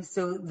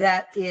 So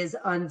that is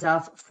on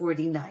Daf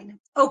 49.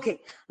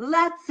 Okay,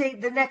 let's say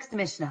the next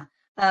Mishnah.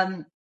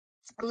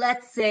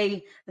 Let's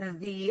say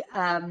the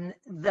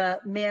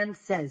man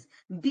says,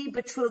 "Be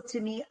betrothed to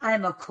me.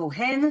 I'm a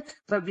Kohen,"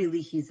 but really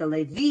he's a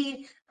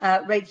Levi,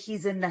 right?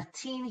 He's a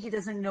Natin. He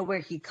doesn't know where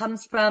he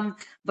comes from,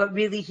 but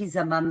really he's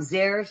a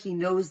Mamzer. He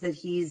knows that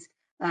he's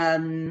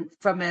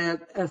from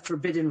a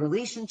forbidden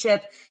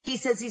relationship. He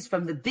says he's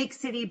from the big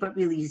city, but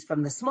really he's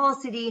from the small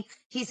city.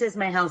 He says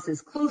my house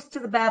is close to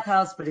the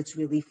bathhouse, but it's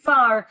really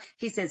far.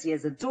 He says he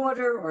has a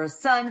daughter or a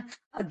son.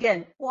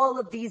 Again, all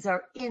of these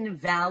are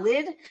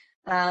invalid.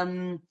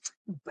 And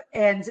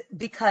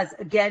because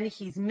again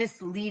he's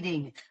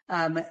misleading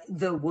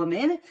the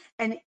woman,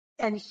 and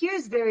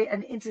here's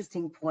an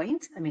interesting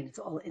point. I mean, it's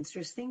all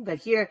interesting, but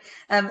here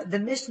the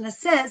Mishnah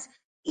says,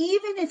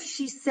 even if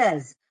she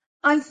says,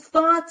 I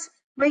thought,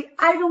 right,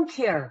 I don't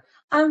care,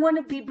 I want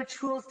to be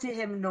betrothed to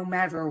him no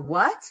matter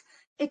what,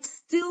 it's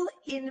still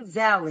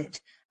invalid,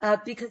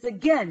 because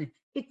again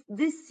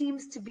this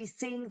seems to be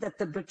saying that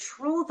the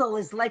betrothal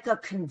is like a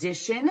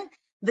condition.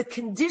 The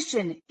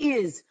condition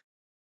is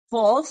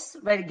false,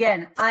 right?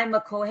 Again, I'm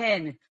a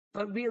Kohen,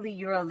 but really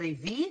you're a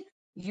Levi.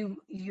 You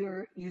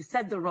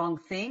said the wrong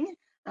thing,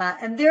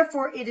 and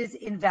therefore it is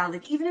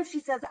invalid. Even if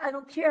she says, I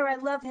don't care, I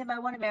love him, I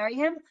want to marry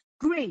him,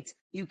 great,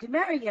 you can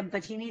marry him,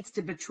 but he needs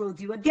to betroth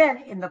you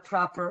again in the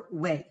proper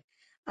way.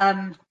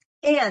 And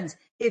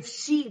if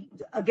she,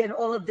 again,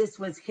 all of this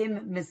was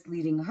him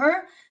misleading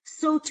her,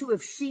 so too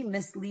if she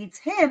misleads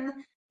him,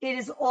 it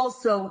is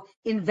also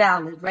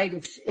invalid,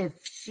 right?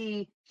 If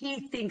he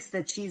thinks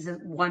that she's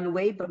one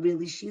way, but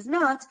really she's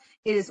not,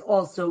 it is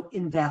also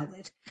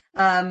invalid.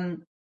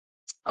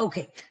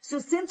 Okay, so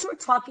since we're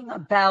talking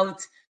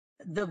about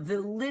the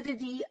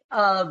validity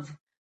of,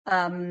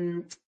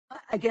 I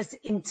guess,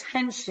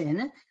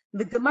 intention,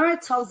 the Gemara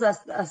tells us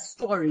a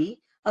story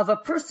of a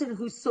person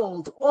who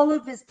sold all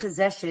of his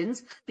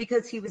possessions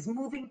because he was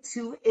moving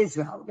to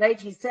Israel, right?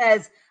 He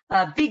says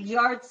a big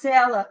yard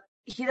sale.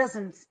 He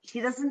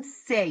doesn't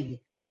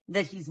say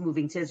that he's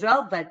moving to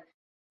Israel, but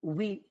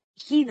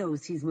he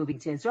knows he's moving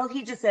to Israel.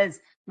 He just says,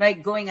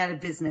 right, going out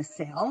of business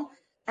sale,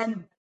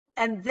 and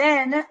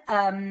then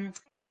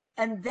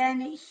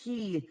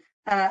he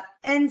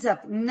ends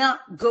up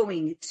not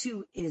going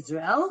to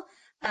Israel.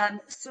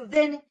 So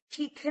then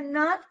he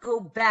cannot go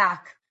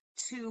back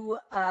to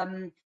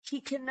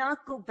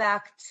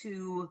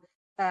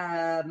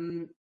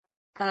the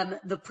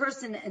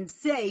person and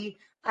say,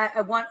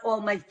 I want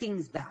all my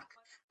things back.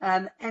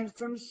 And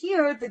from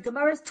here, the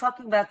Gemara is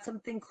talking about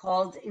something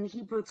called, in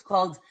Hebrew, it's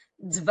called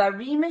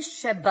Dvarim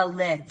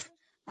Shebalev.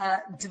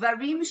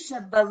 Dvarim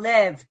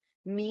Shebalev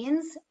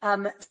means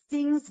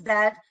things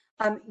that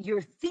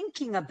you're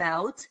thinking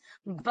about,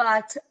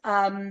 but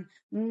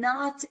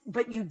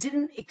you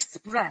didn't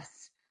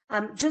express.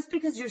 Just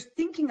because you're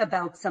thinking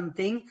about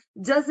something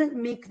doesn't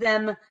make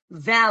them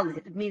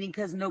valid, meaning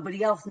because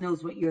nobody else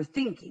knows what you're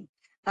thinking.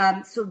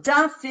 So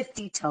Daf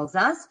 50 tells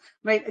us,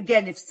 right,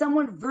 again, if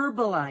someone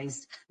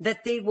verbalized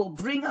that they will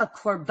bring a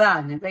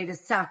korban, right, a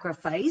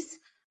sacrifice,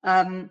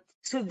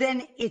 so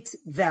then it's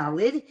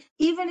valid,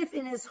 even if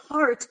in his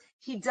heart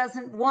he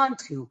doesn't want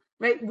to,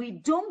 right? We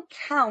don't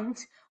count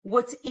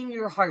what's in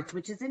your heart,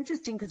 which is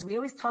interesting because we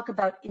always talk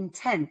about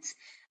intent.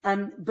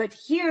 But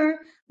here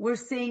we're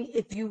saying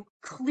if you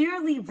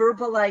clearly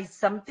verbalize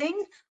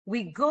something,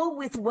 we go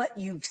with what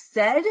you've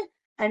said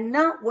and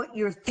not what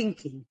you're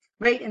thinking,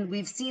 right? And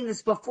we've seen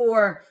this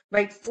before,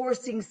 right?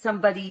 Forcing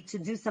somebody to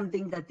do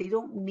something that they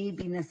don't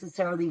maybe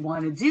necessarily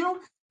want to do,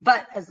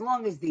 but as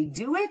long as they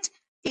do it,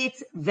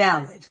 it's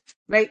valid,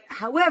 right?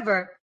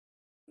 However,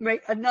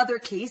 right, another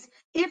case,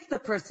 if the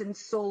person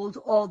sold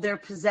all their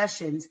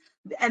possessions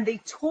and they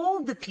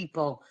told the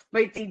people,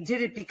 right, they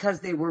did it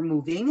because they were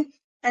moving,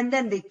 and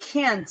then they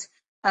can't,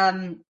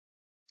 and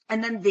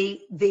then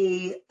they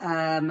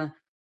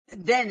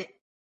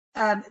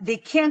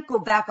can't go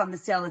back on the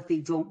sale if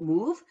they don't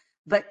move.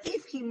 But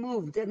if he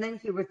moved and then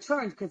he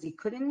returned because he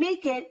couldn't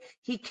make it,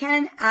 he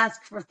can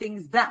ask for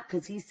things back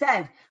because he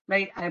said,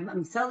 right,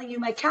 I'm selling you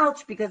my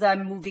couch because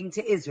I'm moving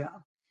to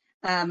Israel.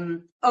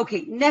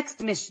 Okay,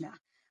 next Mishnah.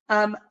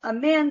 A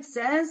man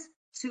says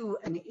to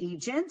an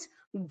agent,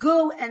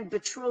 go and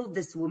betroth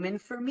this woman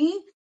for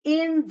me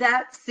in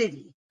that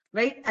city,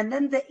 right? And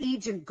then the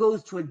agent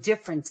goes to a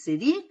different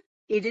city.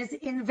 It is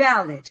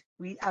invalid.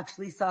 We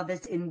actually saw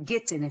this in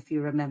Gittin, if you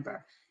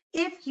remember.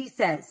 If he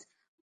says,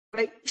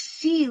 right?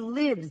 She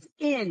lives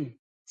in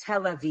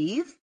Tel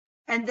Aviv,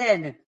 and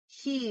then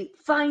he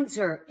finds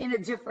her in a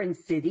different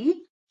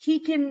city. He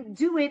can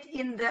do it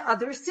in the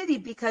other city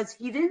because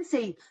he didn't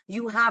say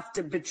you have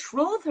to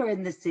betroth her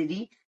in the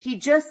city. He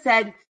just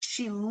said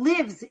she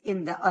lives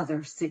in the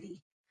other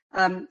city.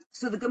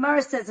 So the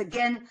Gemara says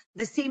again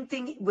the same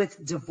thing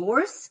with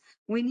divorce.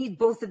 We need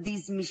both of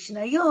these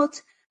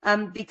mishnayot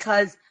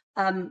because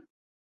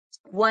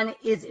one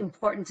is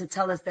important to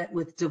tell us that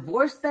with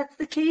divorce that's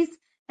the case,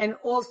 and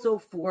also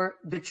for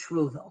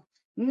betrothal.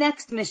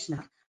 Next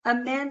Mishnah, a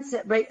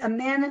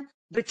man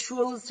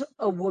betroths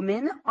a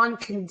woman on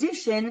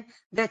condition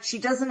that she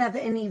doesn't have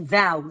any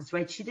vows,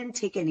 right? She didn't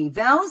take any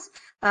vows,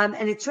 and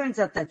it turns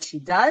out that she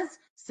does,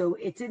 so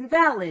it's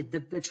invalid, the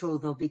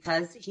betrothal,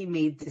 because he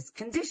made this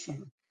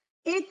condition.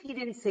 If he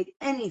didn't say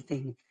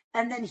anything,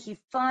 and then he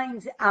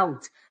finds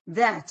out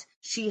that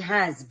she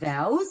has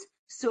vows,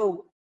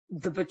 so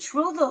the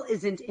betrothal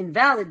isn't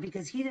invalid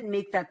because he didn't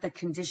make that the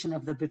condition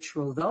of the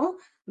betrothal,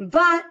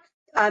 but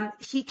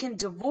he can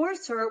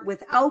divorce her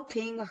without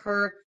paying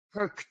her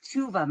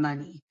ktuva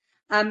money.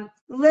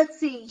 Let's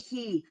say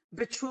he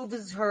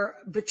betroths her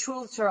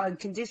on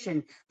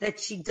condition that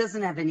she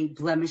doesn't have any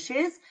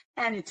blemishes,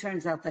 and it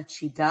turns out that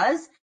she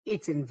does.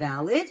 It's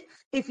invalid.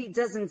 If he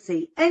doesn't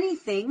say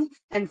anything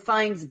and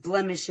finds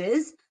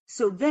blemishes,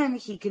 so then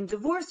he can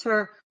divorce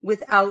her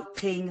without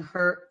paying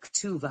her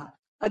ktuva.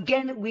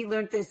 Again, we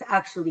learned this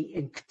actually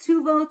in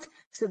Ketuvot,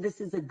 so this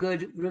is a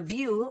good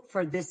review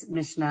for this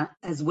Mishnah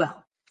as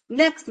well.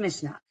 Next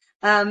Mishnah,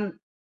 a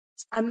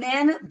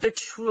man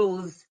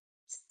betroths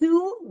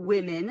two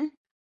women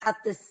at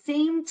the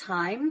same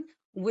time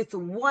with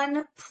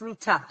one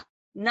pruta,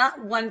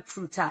 not one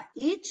pruta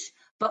each,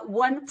 but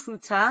one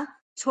pruta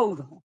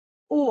total.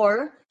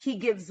 Or he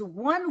gives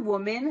one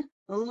woman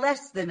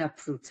less than a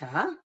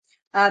pruta.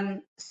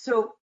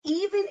 So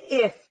even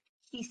if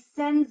he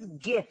sends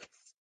gifts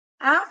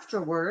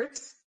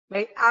afterwards,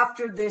 right,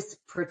 after this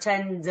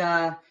pretend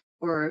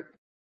or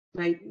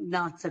right,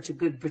 not such a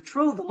good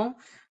betrothal,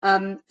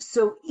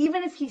 so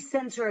even if he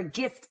sends her a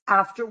gift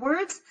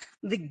afterwards,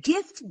 the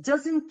gift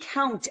doesn't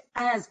count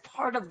as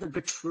part of the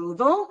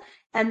betrothal,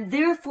 and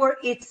therefore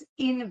it's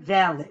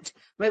invalid,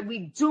 right?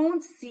 We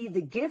don't see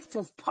the gift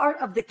as part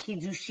of the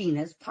Kiddushin,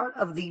 as part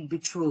of the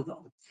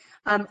betrothal.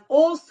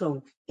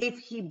 Also, if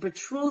he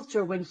betrothed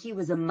her when he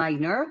was a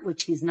minor,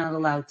 which he's not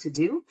allowed to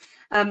do,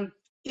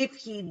 if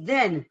he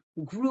then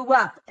grew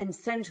up and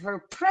sent her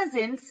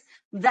presents,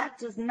 that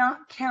does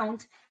not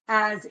count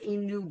as a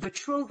new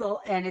betrothal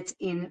and it's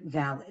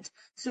invalid.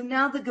 So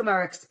now the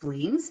Gemara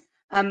explains,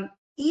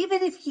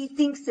 even if he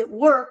thinks it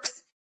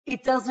works,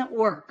 it doesn't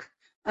work.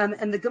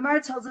 And the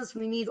Gemara tells us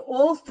we need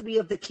all three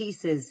of the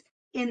cases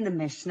in the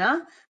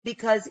Mishnah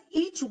because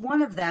each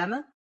one of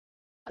them,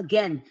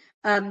 again,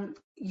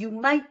 you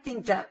might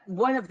think that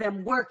one of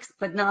them works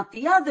but not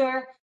the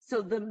other.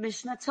 So the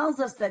Mishnah tells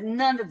us that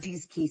none of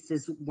these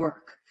cases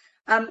work.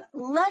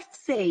 Let's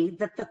say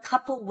that the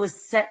couple was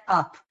set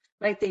up,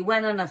 right? They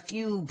went on a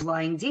few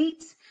blind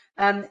dates,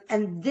 and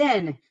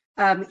then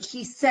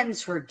he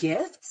sends her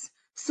gifts.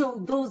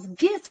 So those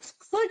gifts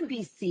could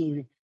be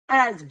seen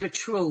as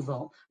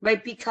betrothal,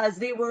 right? Because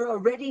they were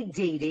already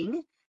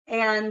dating,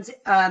 and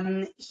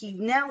he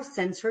now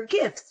sends her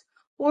gifts.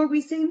 Or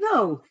we say,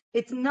 no,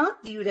 it's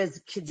not viewed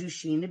as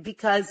Kiddushin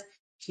because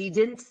he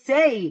didn't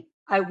say,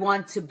 I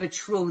want to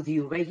betroth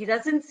you, right? He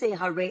doesn't say,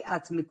 Harei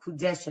at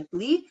mikudeshet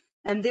li,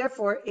 and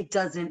therefore it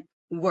doesn't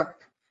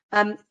work.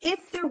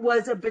 If there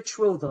was a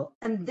betrothal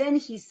and then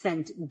he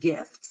sent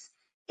gifts,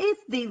 if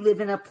they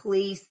live in a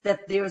place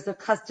that there's a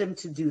custom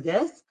to do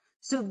this,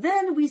 so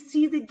then we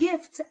see the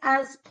gift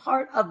as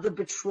part of the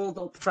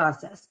betrothal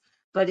process.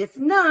 But if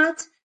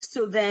not,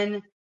 so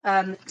then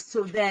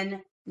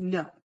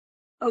no.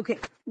 Okay,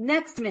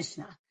 next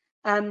Mishnah.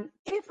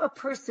 If a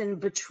person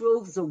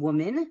betroths a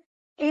woman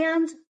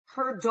and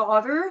her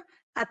daughter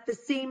at the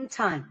same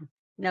time.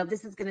 Now,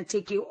 this is going to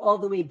take you all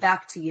the way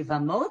back to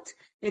Yevamot.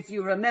 If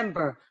you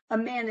remember, a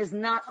man is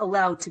not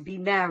allowed to be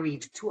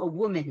married to a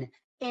woman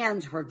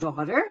and her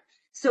daughter.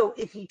 So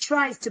if he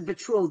tries to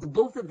betroth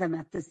both of them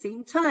at the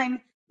same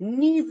time,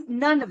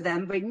 neither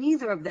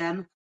of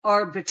them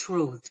are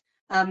betrothed.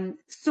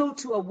 So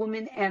to a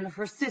woman and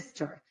her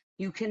sister.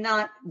 You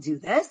cannot do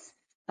this.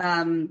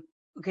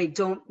 Okay,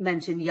 don't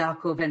mention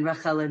Yaakov and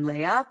Rachel and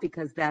Leah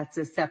because that's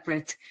a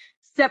separate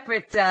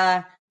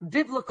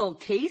biblical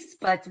case,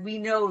 but we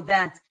know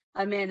that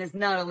a man is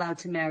not allowed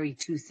to marry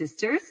two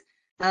sisters.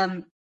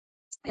 And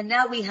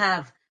now we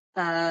have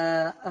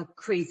a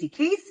crazy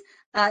case.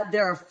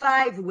 There are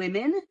 5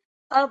 women.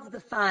 Of the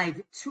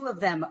 5, 2 of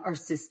them are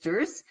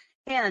sisters,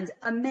 and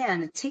a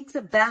man takes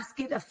a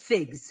basket of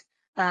figs,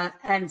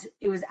 and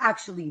it was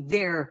actually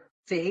their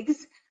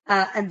figs,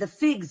 and the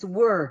figs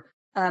were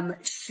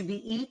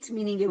Shvi'it,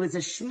 meaning it was a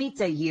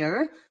Shemitah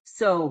year,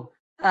 so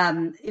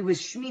it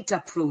was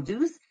Shemitah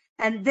produce,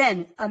 and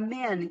then a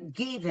man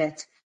gave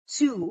it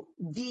to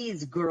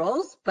these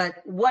girls,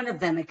 but one of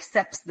them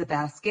accepts the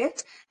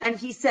basket, and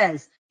he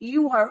says,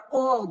 you are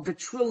all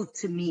betrothed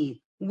to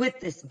me with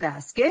this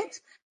basket,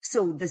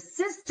 So the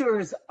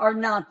sisters are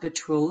not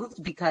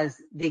betrothed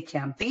because they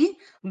can't be,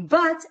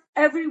 but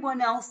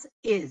everyone else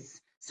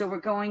is. So we're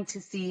going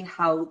to see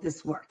how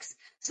this works.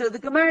 So the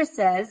Gemara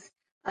says,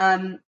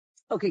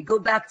 okay, go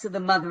back to the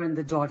mother and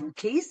the daughter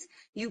case.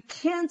 You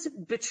can't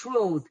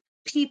betroth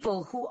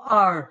people who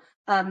are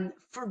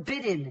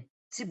forbidden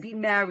to be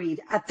married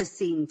at the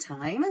same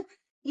time,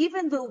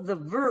 even though the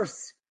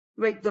verse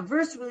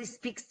really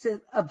speaks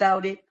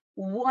about it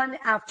one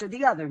after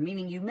the other,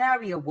 meaning you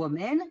marry a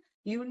woman,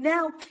 you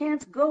now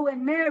can't go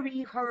and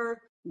marry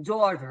her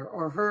daughter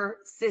or her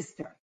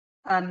sister.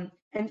 And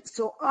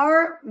so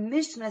our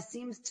Mishnah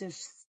seems to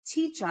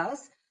teach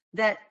us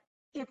that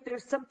if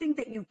there's something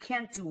that you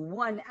can't do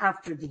one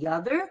after the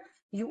other,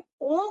 you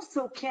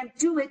also can't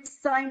do it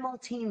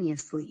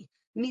simultaneously.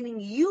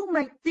 Meaning you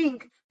might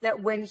think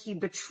that when he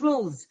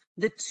betroths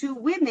the two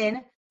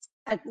women,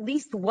 at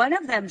least one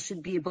of them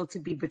should be able to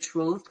be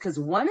betrothed because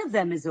one of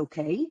them is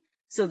okay.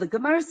 So the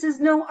Gemara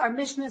says, no, our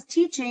Mishnah is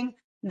teaching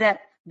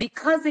that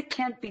because it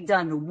can't be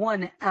done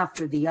one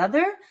after the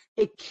other,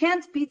 it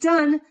can't be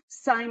done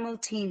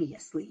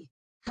simultaneously.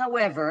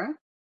 However,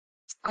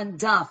 on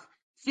Daf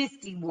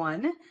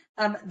 51,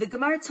 the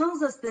Gemara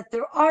tells us that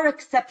there are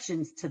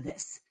exceptions to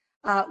this.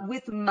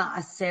 With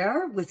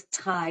maaser, with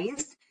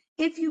tithes,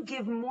 if you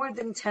give more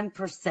than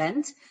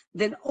 10%,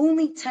 then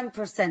only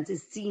 10%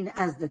 is seen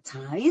as the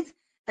tithe,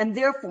 and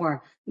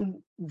therefore,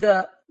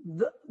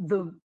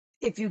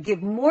 if you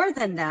give more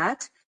than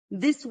that,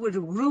 this would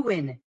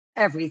ruin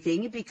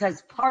everything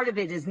because part of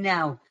it is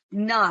now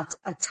not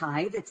a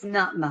tithe, it's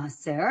not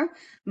maaser,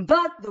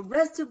 but the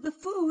rest of the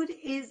food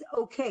is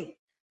okay,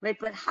 right?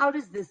 But how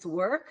does this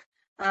work?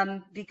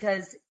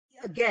 Because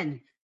again,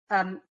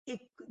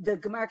 the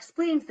Gemara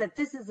explains that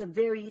this is a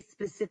very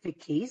specific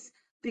case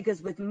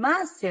because with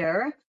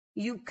maaser,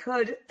 you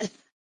can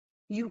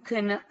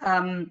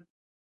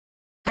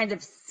kind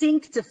of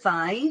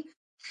sanctify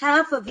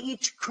half of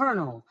each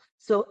kernel.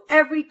 So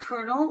every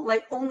kernel,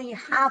 like only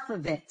half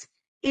of it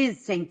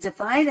is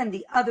sanctified and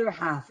the other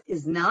half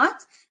is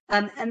not.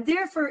 And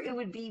therefore it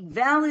would be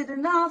valid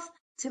enough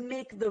to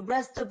make the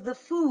rest of the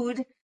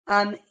food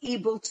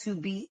able to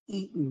be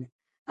eaten.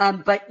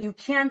 But you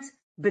can't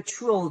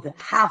betroth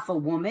half a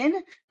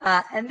woman,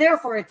 and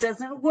therefore it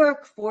doesn't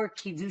work for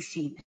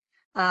Kiddushin.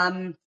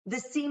 The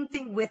same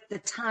thing with the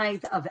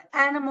tithe of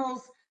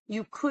animals.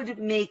 You could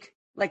make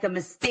like a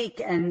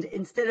mistake, and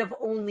instead of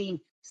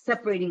only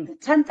separating the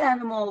 10th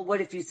animal,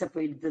 what if you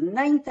separated the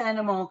 9th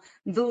animal?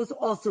 Those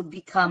also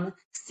become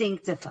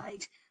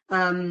sanctified.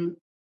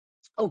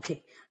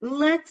 Okay,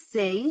 let's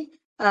say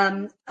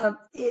he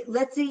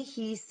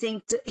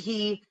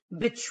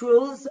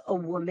betroths a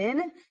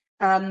woman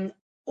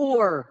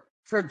or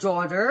her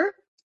daughter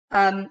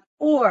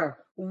or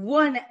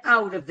one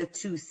out of the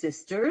two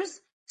sisters.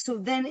 So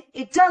then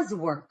it does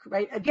work,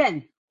 right?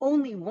 Again,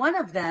 only one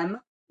of them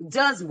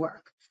does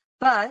work.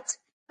 But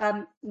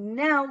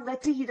now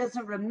let's say he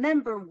doesn't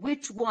remember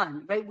which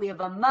one, right? We have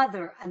a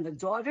mother and the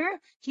daughter.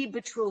 He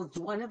betrothed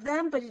one of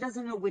them, but he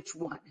doesn't know which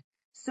one.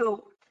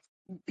 So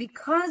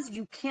because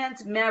you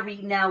can't marry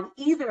now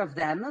either of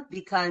them,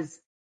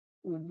 because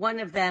one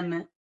of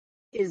them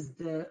is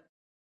the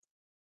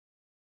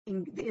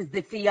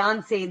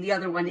fiance and the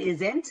other one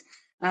isn't.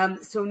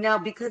 So now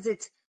because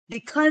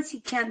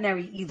he can't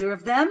marry either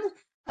of them,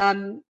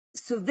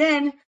 so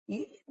then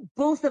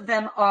both of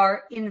them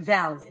are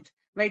invalid,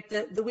 right?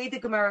 The way the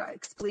Gemara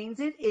explains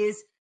it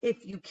is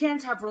if you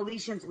can't have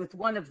relations with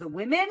one of the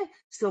women,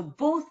 so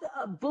both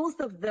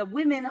of the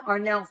women are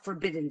now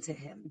forbidden to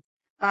him.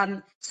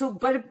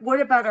 But what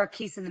about our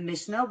case in the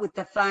Mishnah with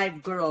the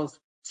 5 girls?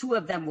 2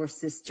 of them were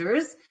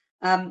sisters.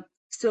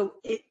 So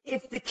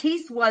if the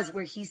case was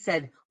where he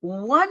said,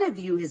 one of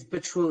you is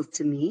betrothed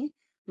to me,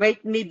 right?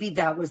 Maybe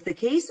that was the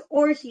case.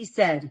 Or he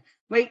said,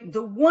 right,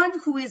 the one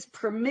who is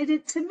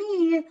permitted to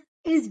me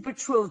is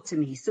betrothed to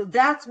me. So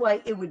that's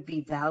why it would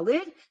be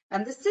valid.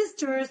 And the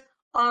sisters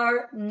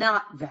are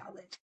not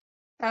valid.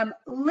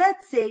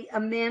 Let's say a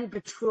man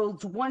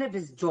betrothed one of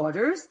his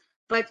daughters,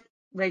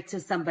 right, to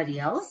somebody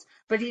else,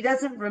 but he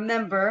doesn't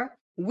remember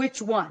which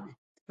one,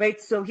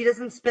 right? So he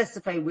doesn't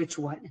specify which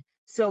one.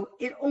 So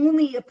it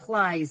only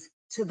applies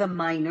to the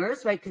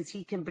minors, right? Because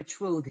he can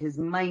betroth his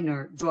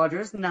minor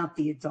daughters, not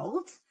the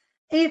adults.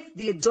 If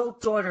the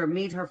adult daughter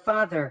made her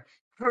father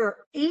her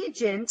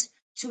agent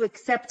to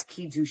accept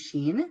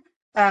Kiddushin,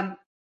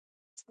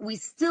 we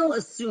still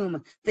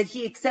assume that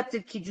he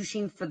accepted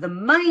Kiddushin for the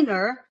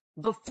minor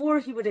before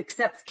he would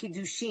accept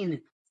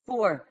Kiddushin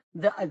for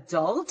the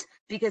adult,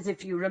 because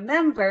if you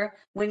remember,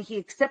 when he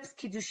accepts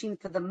Kiddushin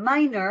for the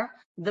minor,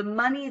 the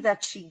money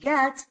that she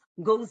gets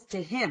goes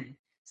to him.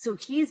 So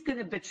he's going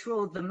to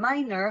betroth the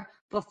minor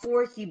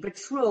before he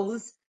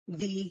betroths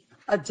the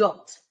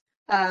adult.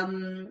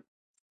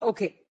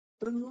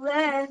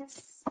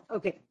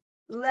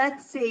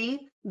 Let's say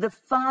the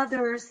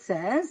father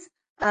says,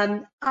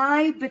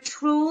 I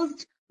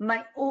betrothed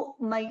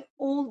my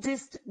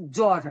oldest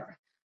daughter,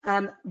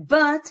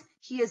 but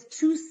he has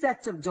 2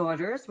 sets of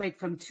daughters, right,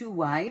 from 2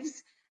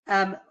 wives,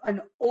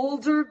 an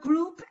older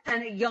group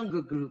and a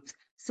younger group.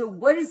 So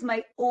what is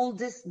my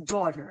oldest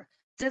daughter?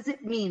 Does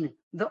it mean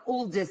the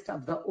oldest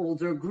of the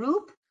older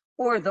group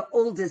or the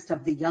oldest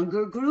of the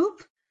younger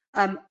group?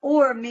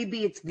 Or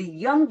maybe it's the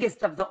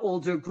youngest of the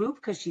older group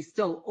because she's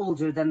still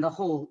older than the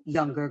whole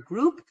younger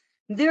group.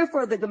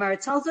 Therefore, the Gemara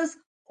tells us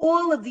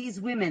all of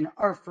these women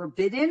are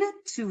forbidden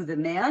to the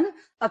man,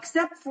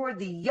 except for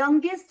the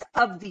youngest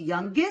of the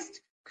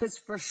youngest, because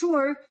for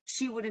sure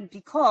she wouldn't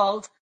be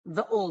called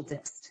the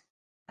oldest.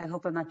 I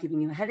hope I'm not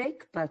giving you a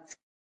headache, but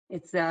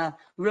it's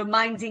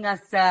reminding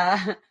us.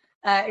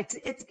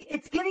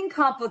 It's getting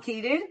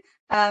complicated.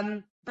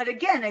 But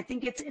again, I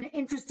think it's an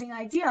interesting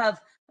idea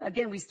of,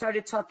 again, we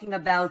started talking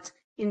about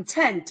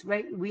intent,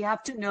 right? We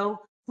have to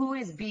know who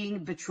is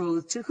being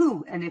betrothed to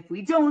who. And if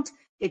we don't,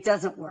 it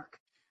doesn't work.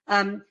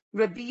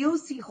 Rabbi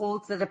Yossi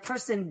holds that a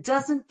person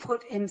doesn't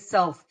put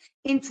himself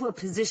into a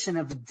position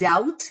of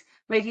doubt,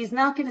 right? He's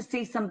not going to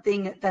say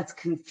something that's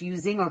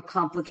confusing or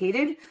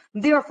complicated.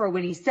 Therefore,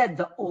 when he said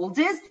the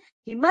oldest,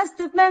 he must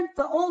have meant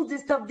the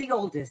oldest of the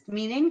oldest,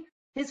 meaning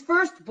his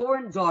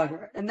firstborn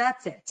daughter, and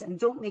that's it. And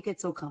don't make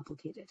it so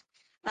complicated.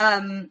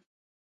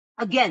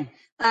 Again,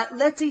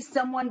 let's say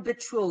someone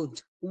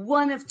betrothed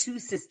one of two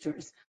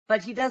sisters,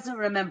 but he doesn't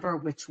remember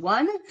which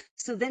one.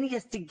 So then he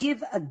has to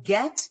give a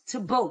get to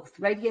both,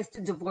 right? He has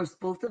to divorce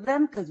both of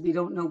them because we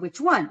don't know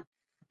which one.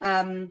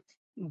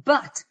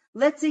 But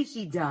let's say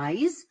he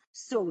dies.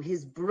 So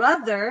his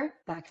brother,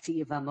 back to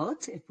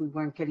Yevamot, if we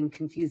weren't getting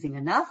confusing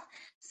enough.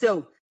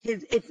 So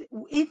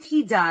if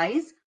he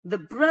dies, the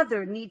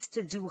brother needs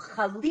to do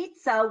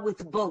chalitza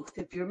with both.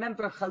 If you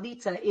remember,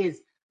 chalitza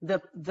is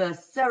the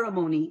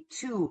ceremony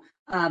to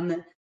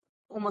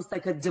almost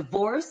like a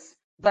divorce,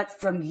 but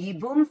from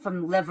yibum,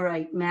 from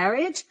levirate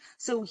marriage.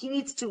 So he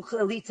needs to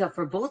chalitza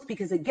for both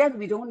because, again,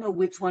 we don't know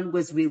which one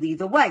was really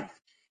the wife.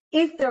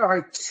 If there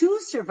are two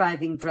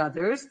surviving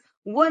brothers,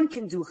 one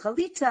can do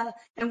chalitza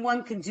and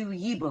one can do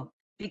yibum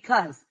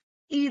because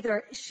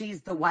either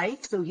she's the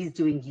wife, so he's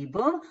doing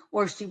yibum,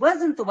 or she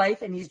wasn't the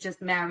wife and he's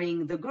just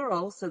marrying the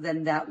girl, so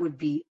then that would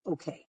be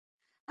okay.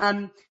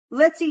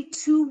 Let's say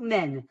two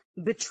men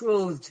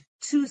betrothed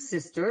two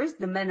sisters.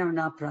 The men are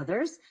not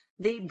brothers.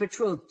 They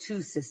betrothed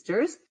two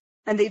sisters,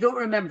 and they don't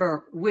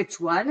remember which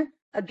one.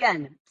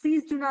 Again,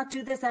 please do not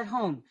do this at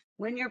home.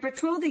 When you're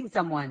betrothing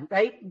someone,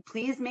 right,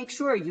 please make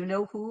sure you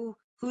know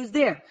who's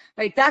there,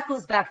 right? That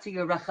goes back to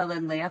your Rachel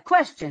and Leah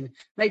question,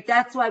 right?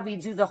 That's why we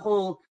do the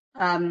whole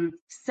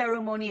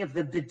ceremony of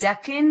the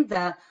bedekin,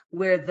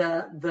 where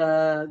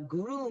the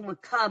groom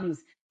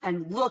comes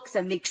and looks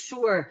and makes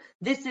sure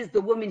this is the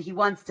woman he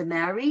wants to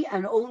marry,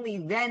 and only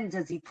then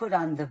does he put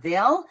on the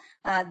veil.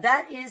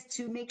 That is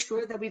to make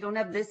sure that we don't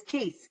have this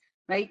case,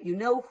 right? You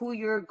know who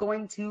you're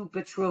going to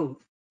betroth.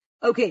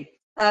 Okay,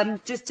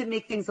 just to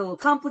make things a little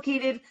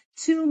complicated,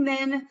 two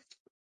men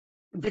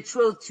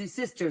betrothed two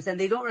sisters, and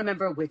they don't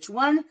remember which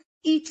one.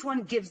 Each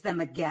one gives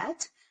them a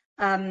get,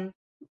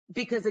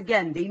 because,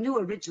 again, they knew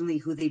originally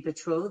who they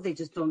betrothed. They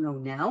just don't know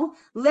now.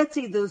 Let's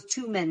say those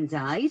two men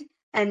died,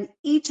 and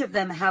each of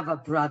them have a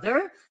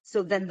brother.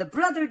 So then the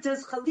brother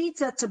does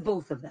chalitza to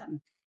both of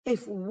them.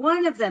 If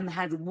one of them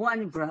had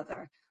one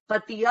brother,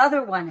 but the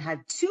other one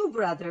had two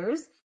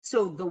brothers,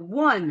 so the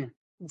one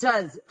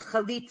does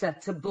chalitza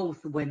to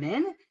both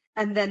women,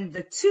 and then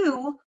the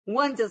two,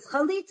 one does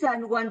chalitza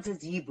and one does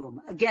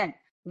yibum. Again,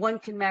 one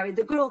can marry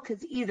the girl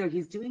because either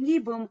he's doing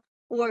yibum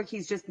or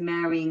he's just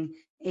marrying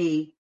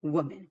a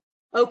woman.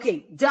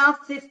 Okay,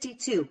 daf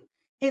 52.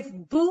 If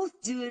both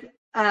do,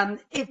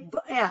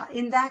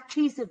 in that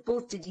case, if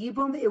both did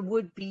yibum, it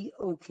would be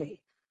okay.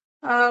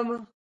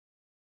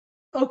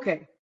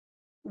 Okay,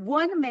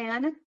 one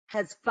man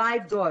has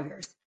 5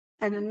 daughters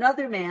and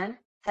another man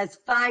has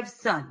 5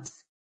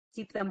 sons.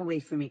 Keep them away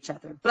from each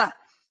other, but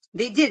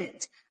they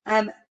didn't.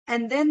 And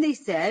then they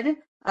said,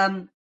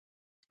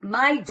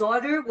 my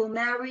daughter will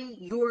marry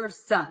your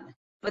son.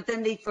 But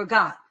then they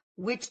forgot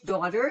which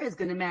daughter is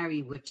going to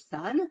marry which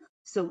son.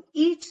 So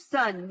each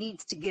son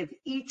needs to give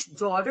each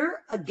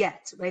daughter a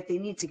get, right? They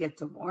need to get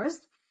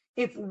divorced.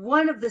 If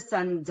one of the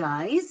sons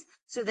dies,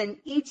 so then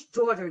each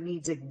daughter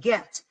needs a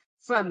get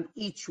from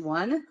each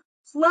one,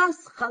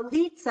 plus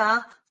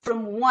chalitza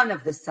from one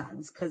of the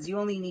sons, because you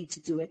only need to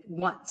do it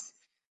once.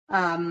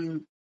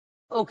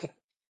 Okay.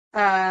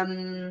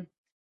 And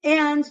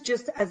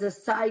just as a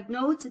side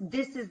note,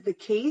 this is the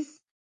case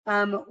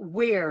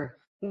where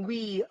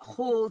we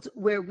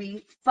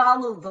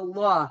follow the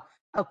law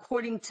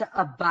according to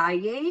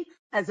Abaye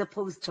as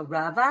opposed to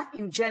Rava.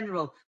 In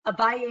general,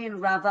 Abaye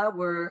and Rava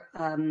were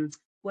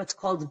what's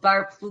called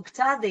bar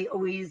plukta. They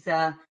always,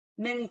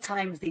 many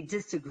times they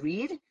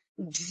disagreed.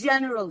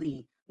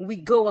 Generally, we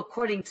go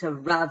according to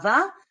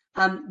Rava,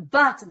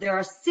 but there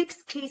are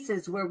 6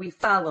 cases where we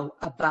follow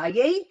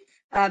Abaye,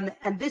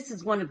 and this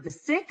is one of the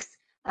 6.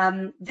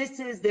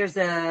 There's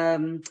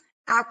a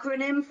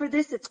acronym for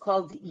this. It's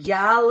called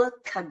Yal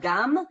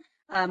Kagam,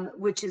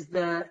 which is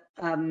the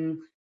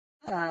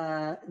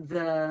how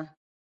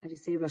do you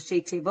say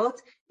Rashi Tevot?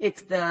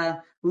 It's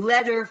the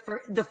letter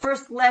for the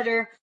first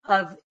letter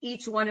of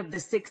each one of the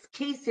 6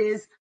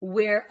 cases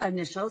where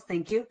initials,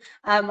 thank you,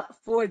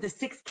 for the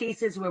 6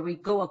 cases where we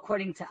go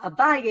according to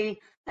Abaye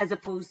as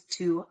opposed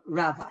to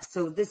Rava.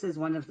 So this is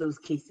one of those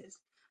cases.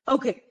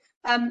 Okay,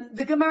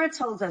 the Gemara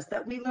tells us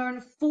that we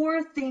learn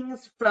 4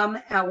 things from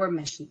our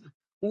Mishnah.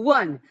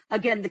 1,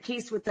 again, the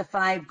case with the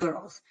 5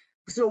 girls.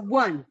 So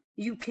 1,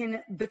 you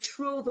can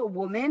betroth a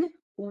woman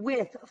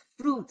with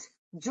fruit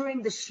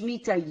during the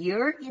Shemitah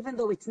year, even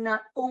though it's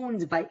not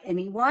owned by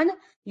anyone,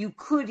 you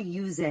could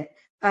use it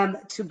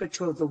to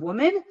betroth a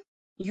woman.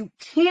 You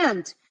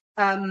can't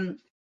betroth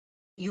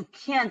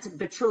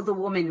a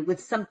woman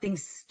with something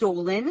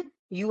stolen.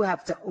 You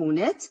have to own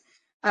it.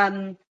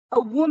 A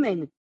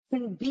woman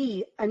can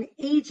be an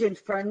agent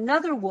for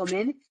another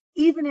woman,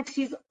 even if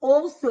she's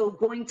also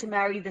going to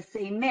marry the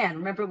same man.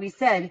 Remember, we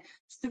said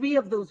 3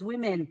 of those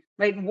women,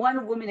 right?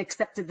 1 woman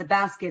accepted the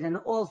basket and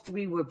all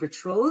 3 were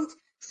betrothed.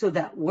 So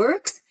that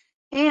works.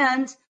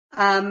 And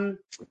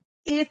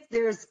if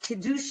there's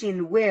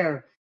Kiddushin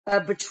where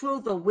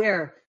betrothal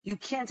where you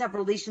can't have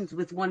relations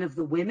with one of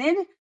the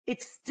women,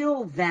 it's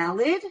still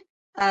valid.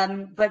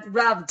 But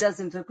Rav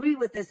doesn't agree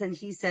with this, and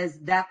he says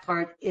that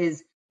part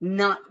is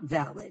not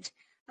valid.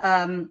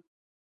 From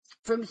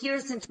here,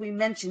 since we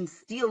mentioned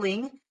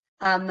stealing,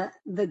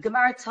 the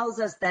Gemara tells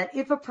us that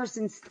if a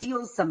person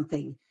steals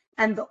something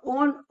and the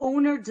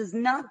owner does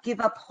not give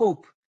up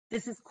hope,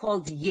 this is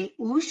called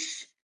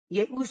Yeush.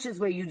 Yeush is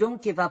where you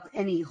don't give up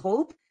any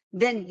hope,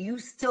 then you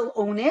still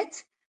own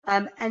it,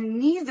 and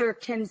neither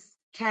can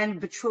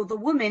betroth the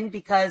woman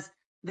because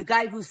the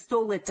guy who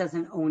stole it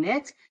doesn't own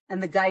it,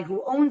 and the guy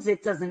who owns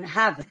it doesn't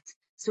have it.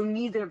 So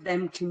neither of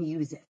them can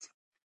use it.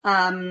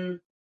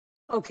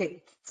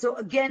 Okay, so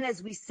again,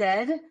 as we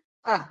said,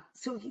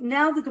 so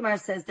now the Gemara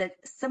says that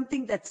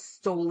something that's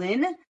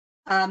stolen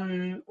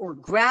or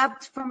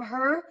grabbed from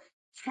her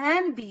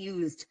can be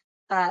used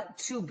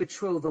to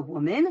betroth a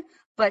woman,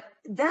 but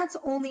that's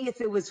only if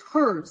it was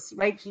hers,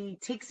 right? He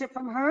takes it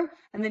from her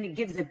and then he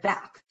gives it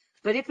back.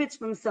 But if it's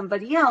from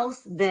somebody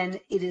else, then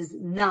it is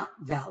not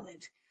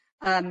valid.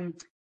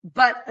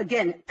 But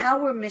again,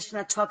 our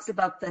Mishnah talks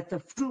about that the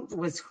fruit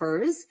was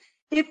hers.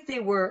 If they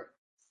were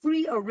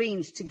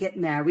prearranged to get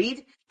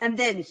married, and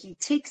then he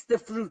takes the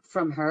fruit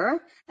from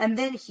her, and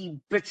then he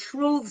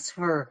betroths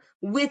her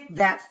with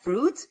that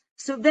fruit,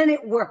 so then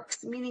it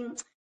works, meaning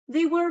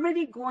they were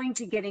already going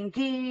to get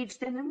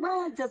engaged, and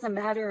well, it doesn't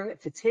matter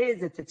if it's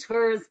his, if it's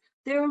hers,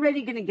 they're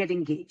already going to get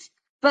engaged.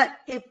 But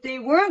if they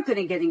weren't going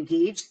to get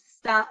engaged,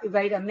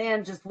 right, a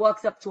man just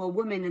walks up to a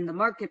woman in the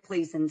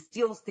marketplace and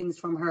steals things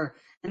from her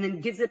and then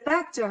gives it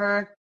back to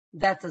her,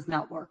 that does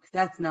not work.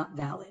 That's not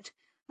valid.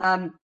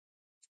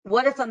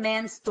 What if a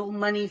man stole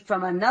money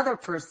from another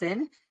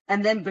person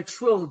and then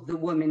betrothed the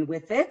woman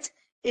with it?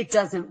 It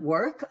doesn't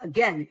work.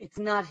 Again, it's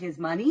not his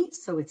money,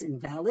 so it's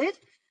invalid.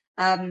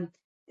 The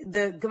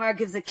Gemara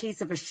gives a case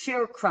of a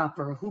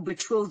sharecropper who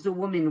betrothed a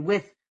woman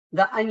with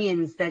the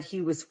onions that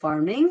he was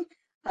farming.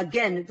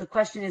 Again, the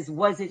question is,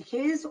 was it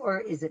his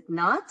or is it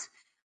not?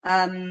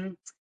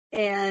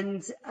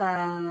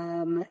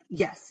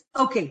 Yes.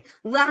 Okay,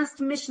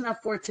 last Mishnah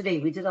for today.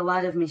 We did a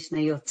lot of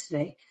Mishnayot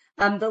today.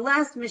 The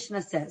last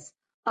Mishnah says,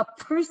 a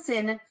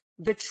person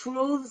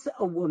betroths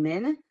a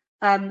woman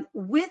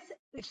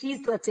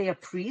he's, let's say, a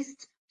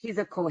priest, he's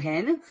a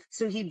Kohen,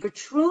 so he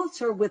betroths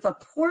her with a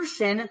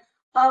portion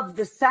of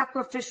the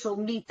sacrificial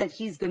meat that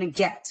he's going to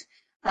get.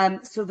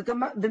 So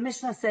the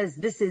Mishnah says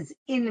this is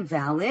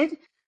invalid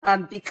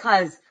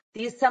because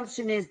the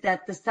assumption is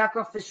that the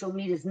sacrificial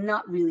meat is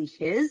not really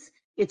his,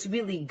 it's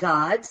really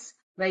God's,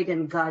 right?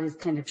 And God is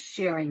kind of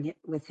sharing it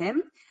with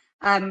him.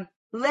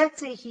 Let's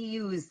say he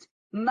used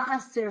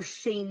Maaser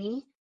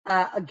Sheni.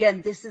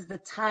 Again, this is the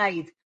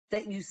tithe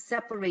that you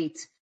separate,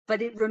 but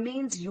it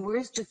remains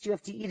yours, just you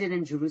have to eat it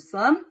in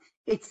Jerusalem.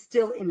 It's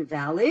still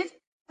invalid.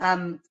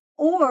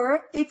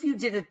 Or if you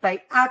did it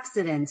by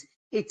accident,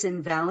 it's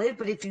invalid,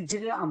 but if you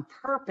did it on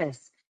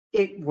purpose,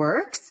 it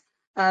works.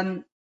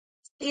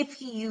 If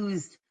he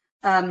used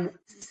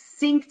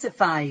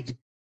sanctified,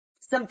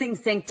 something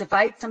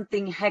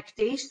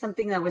hekdesh,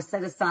 something that was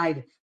set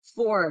aside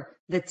for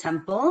the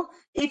temple,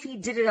 if he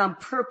did it on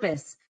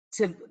purpose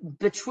to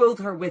betroth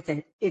her with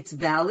it, it's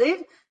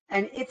valid.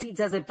 And if he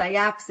does it by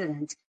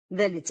accident,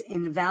 then it's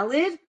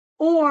invalid,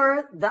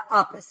 or the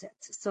opposite.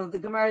 So the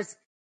Gemara is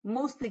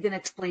mostly going to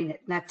explain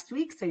it next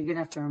week, so you're going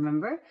to have to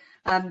remember.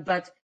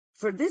 But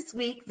for this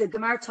week, the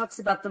Gemara talks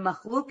about the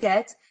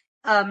machluket,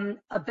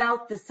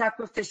 about the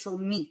sacrificial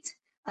meat.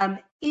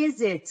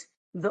 Is it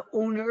the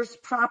owner's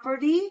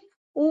property,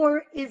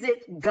 or is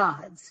it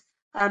God's?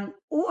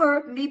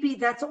 Or maybe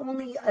that's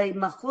only a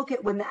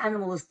machluket when the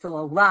animal is still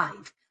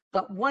alive.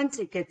 But once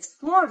it gets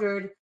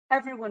slaughtered,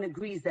 everyone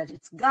agrees that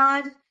it's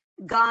God's,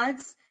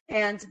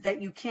 and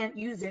that you can't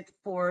use it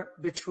for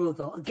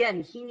betrothal.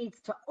 Again, he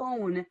needs to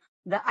own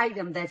the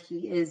item that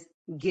he is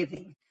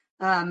giving.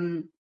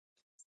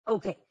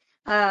 Okay.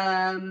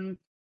 The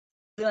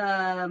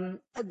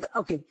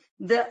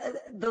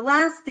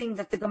last thing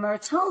that the Gemara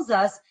tells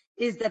us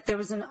is that there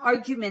was an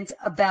argument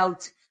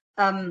about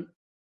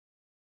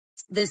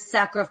this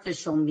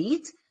sacrificial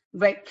meat,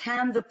 right?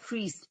 Can the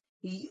priest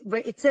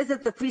It says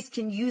that the priest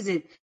can use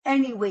it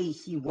any way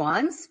he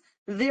wants.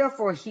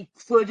 Therefore, he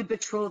could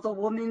betroth a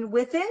woman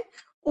with it.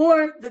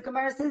 Or the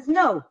Gemara says,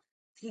 no,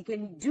 he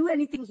can do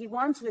anything he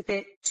wants with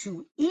it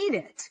to eat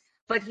it,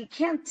 but he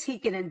can't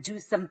take it and do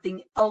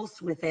something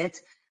else with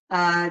it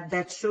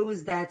that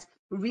shows that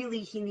really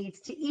he needs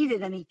to eat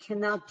it and he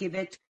cannot give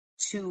it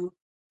to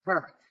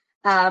her.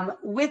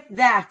 With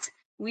that,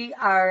 we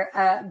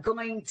are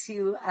going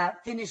to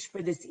finish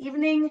for this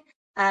evening.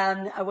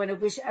 I want to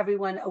wish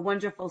everyone a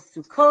wonderful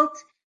Sukkot.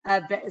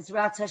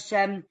 Be'ezrat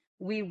Hashem,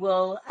 we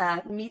will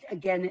meet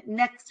again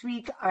next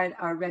week at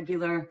our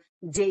regular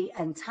day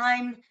and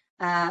time.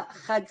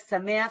 Chag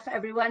Sameach,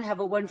 everyone. Have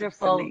a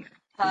wonderful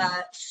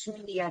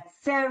Shmini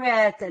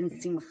Atzeret and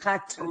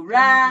Simchat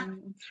Torah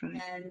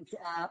and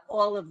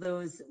all of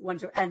those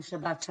wonderful, and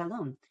Shabbat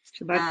Shalom.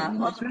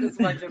 All of those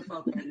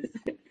wonderful things.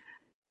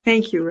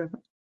 Thank you, Rabbi.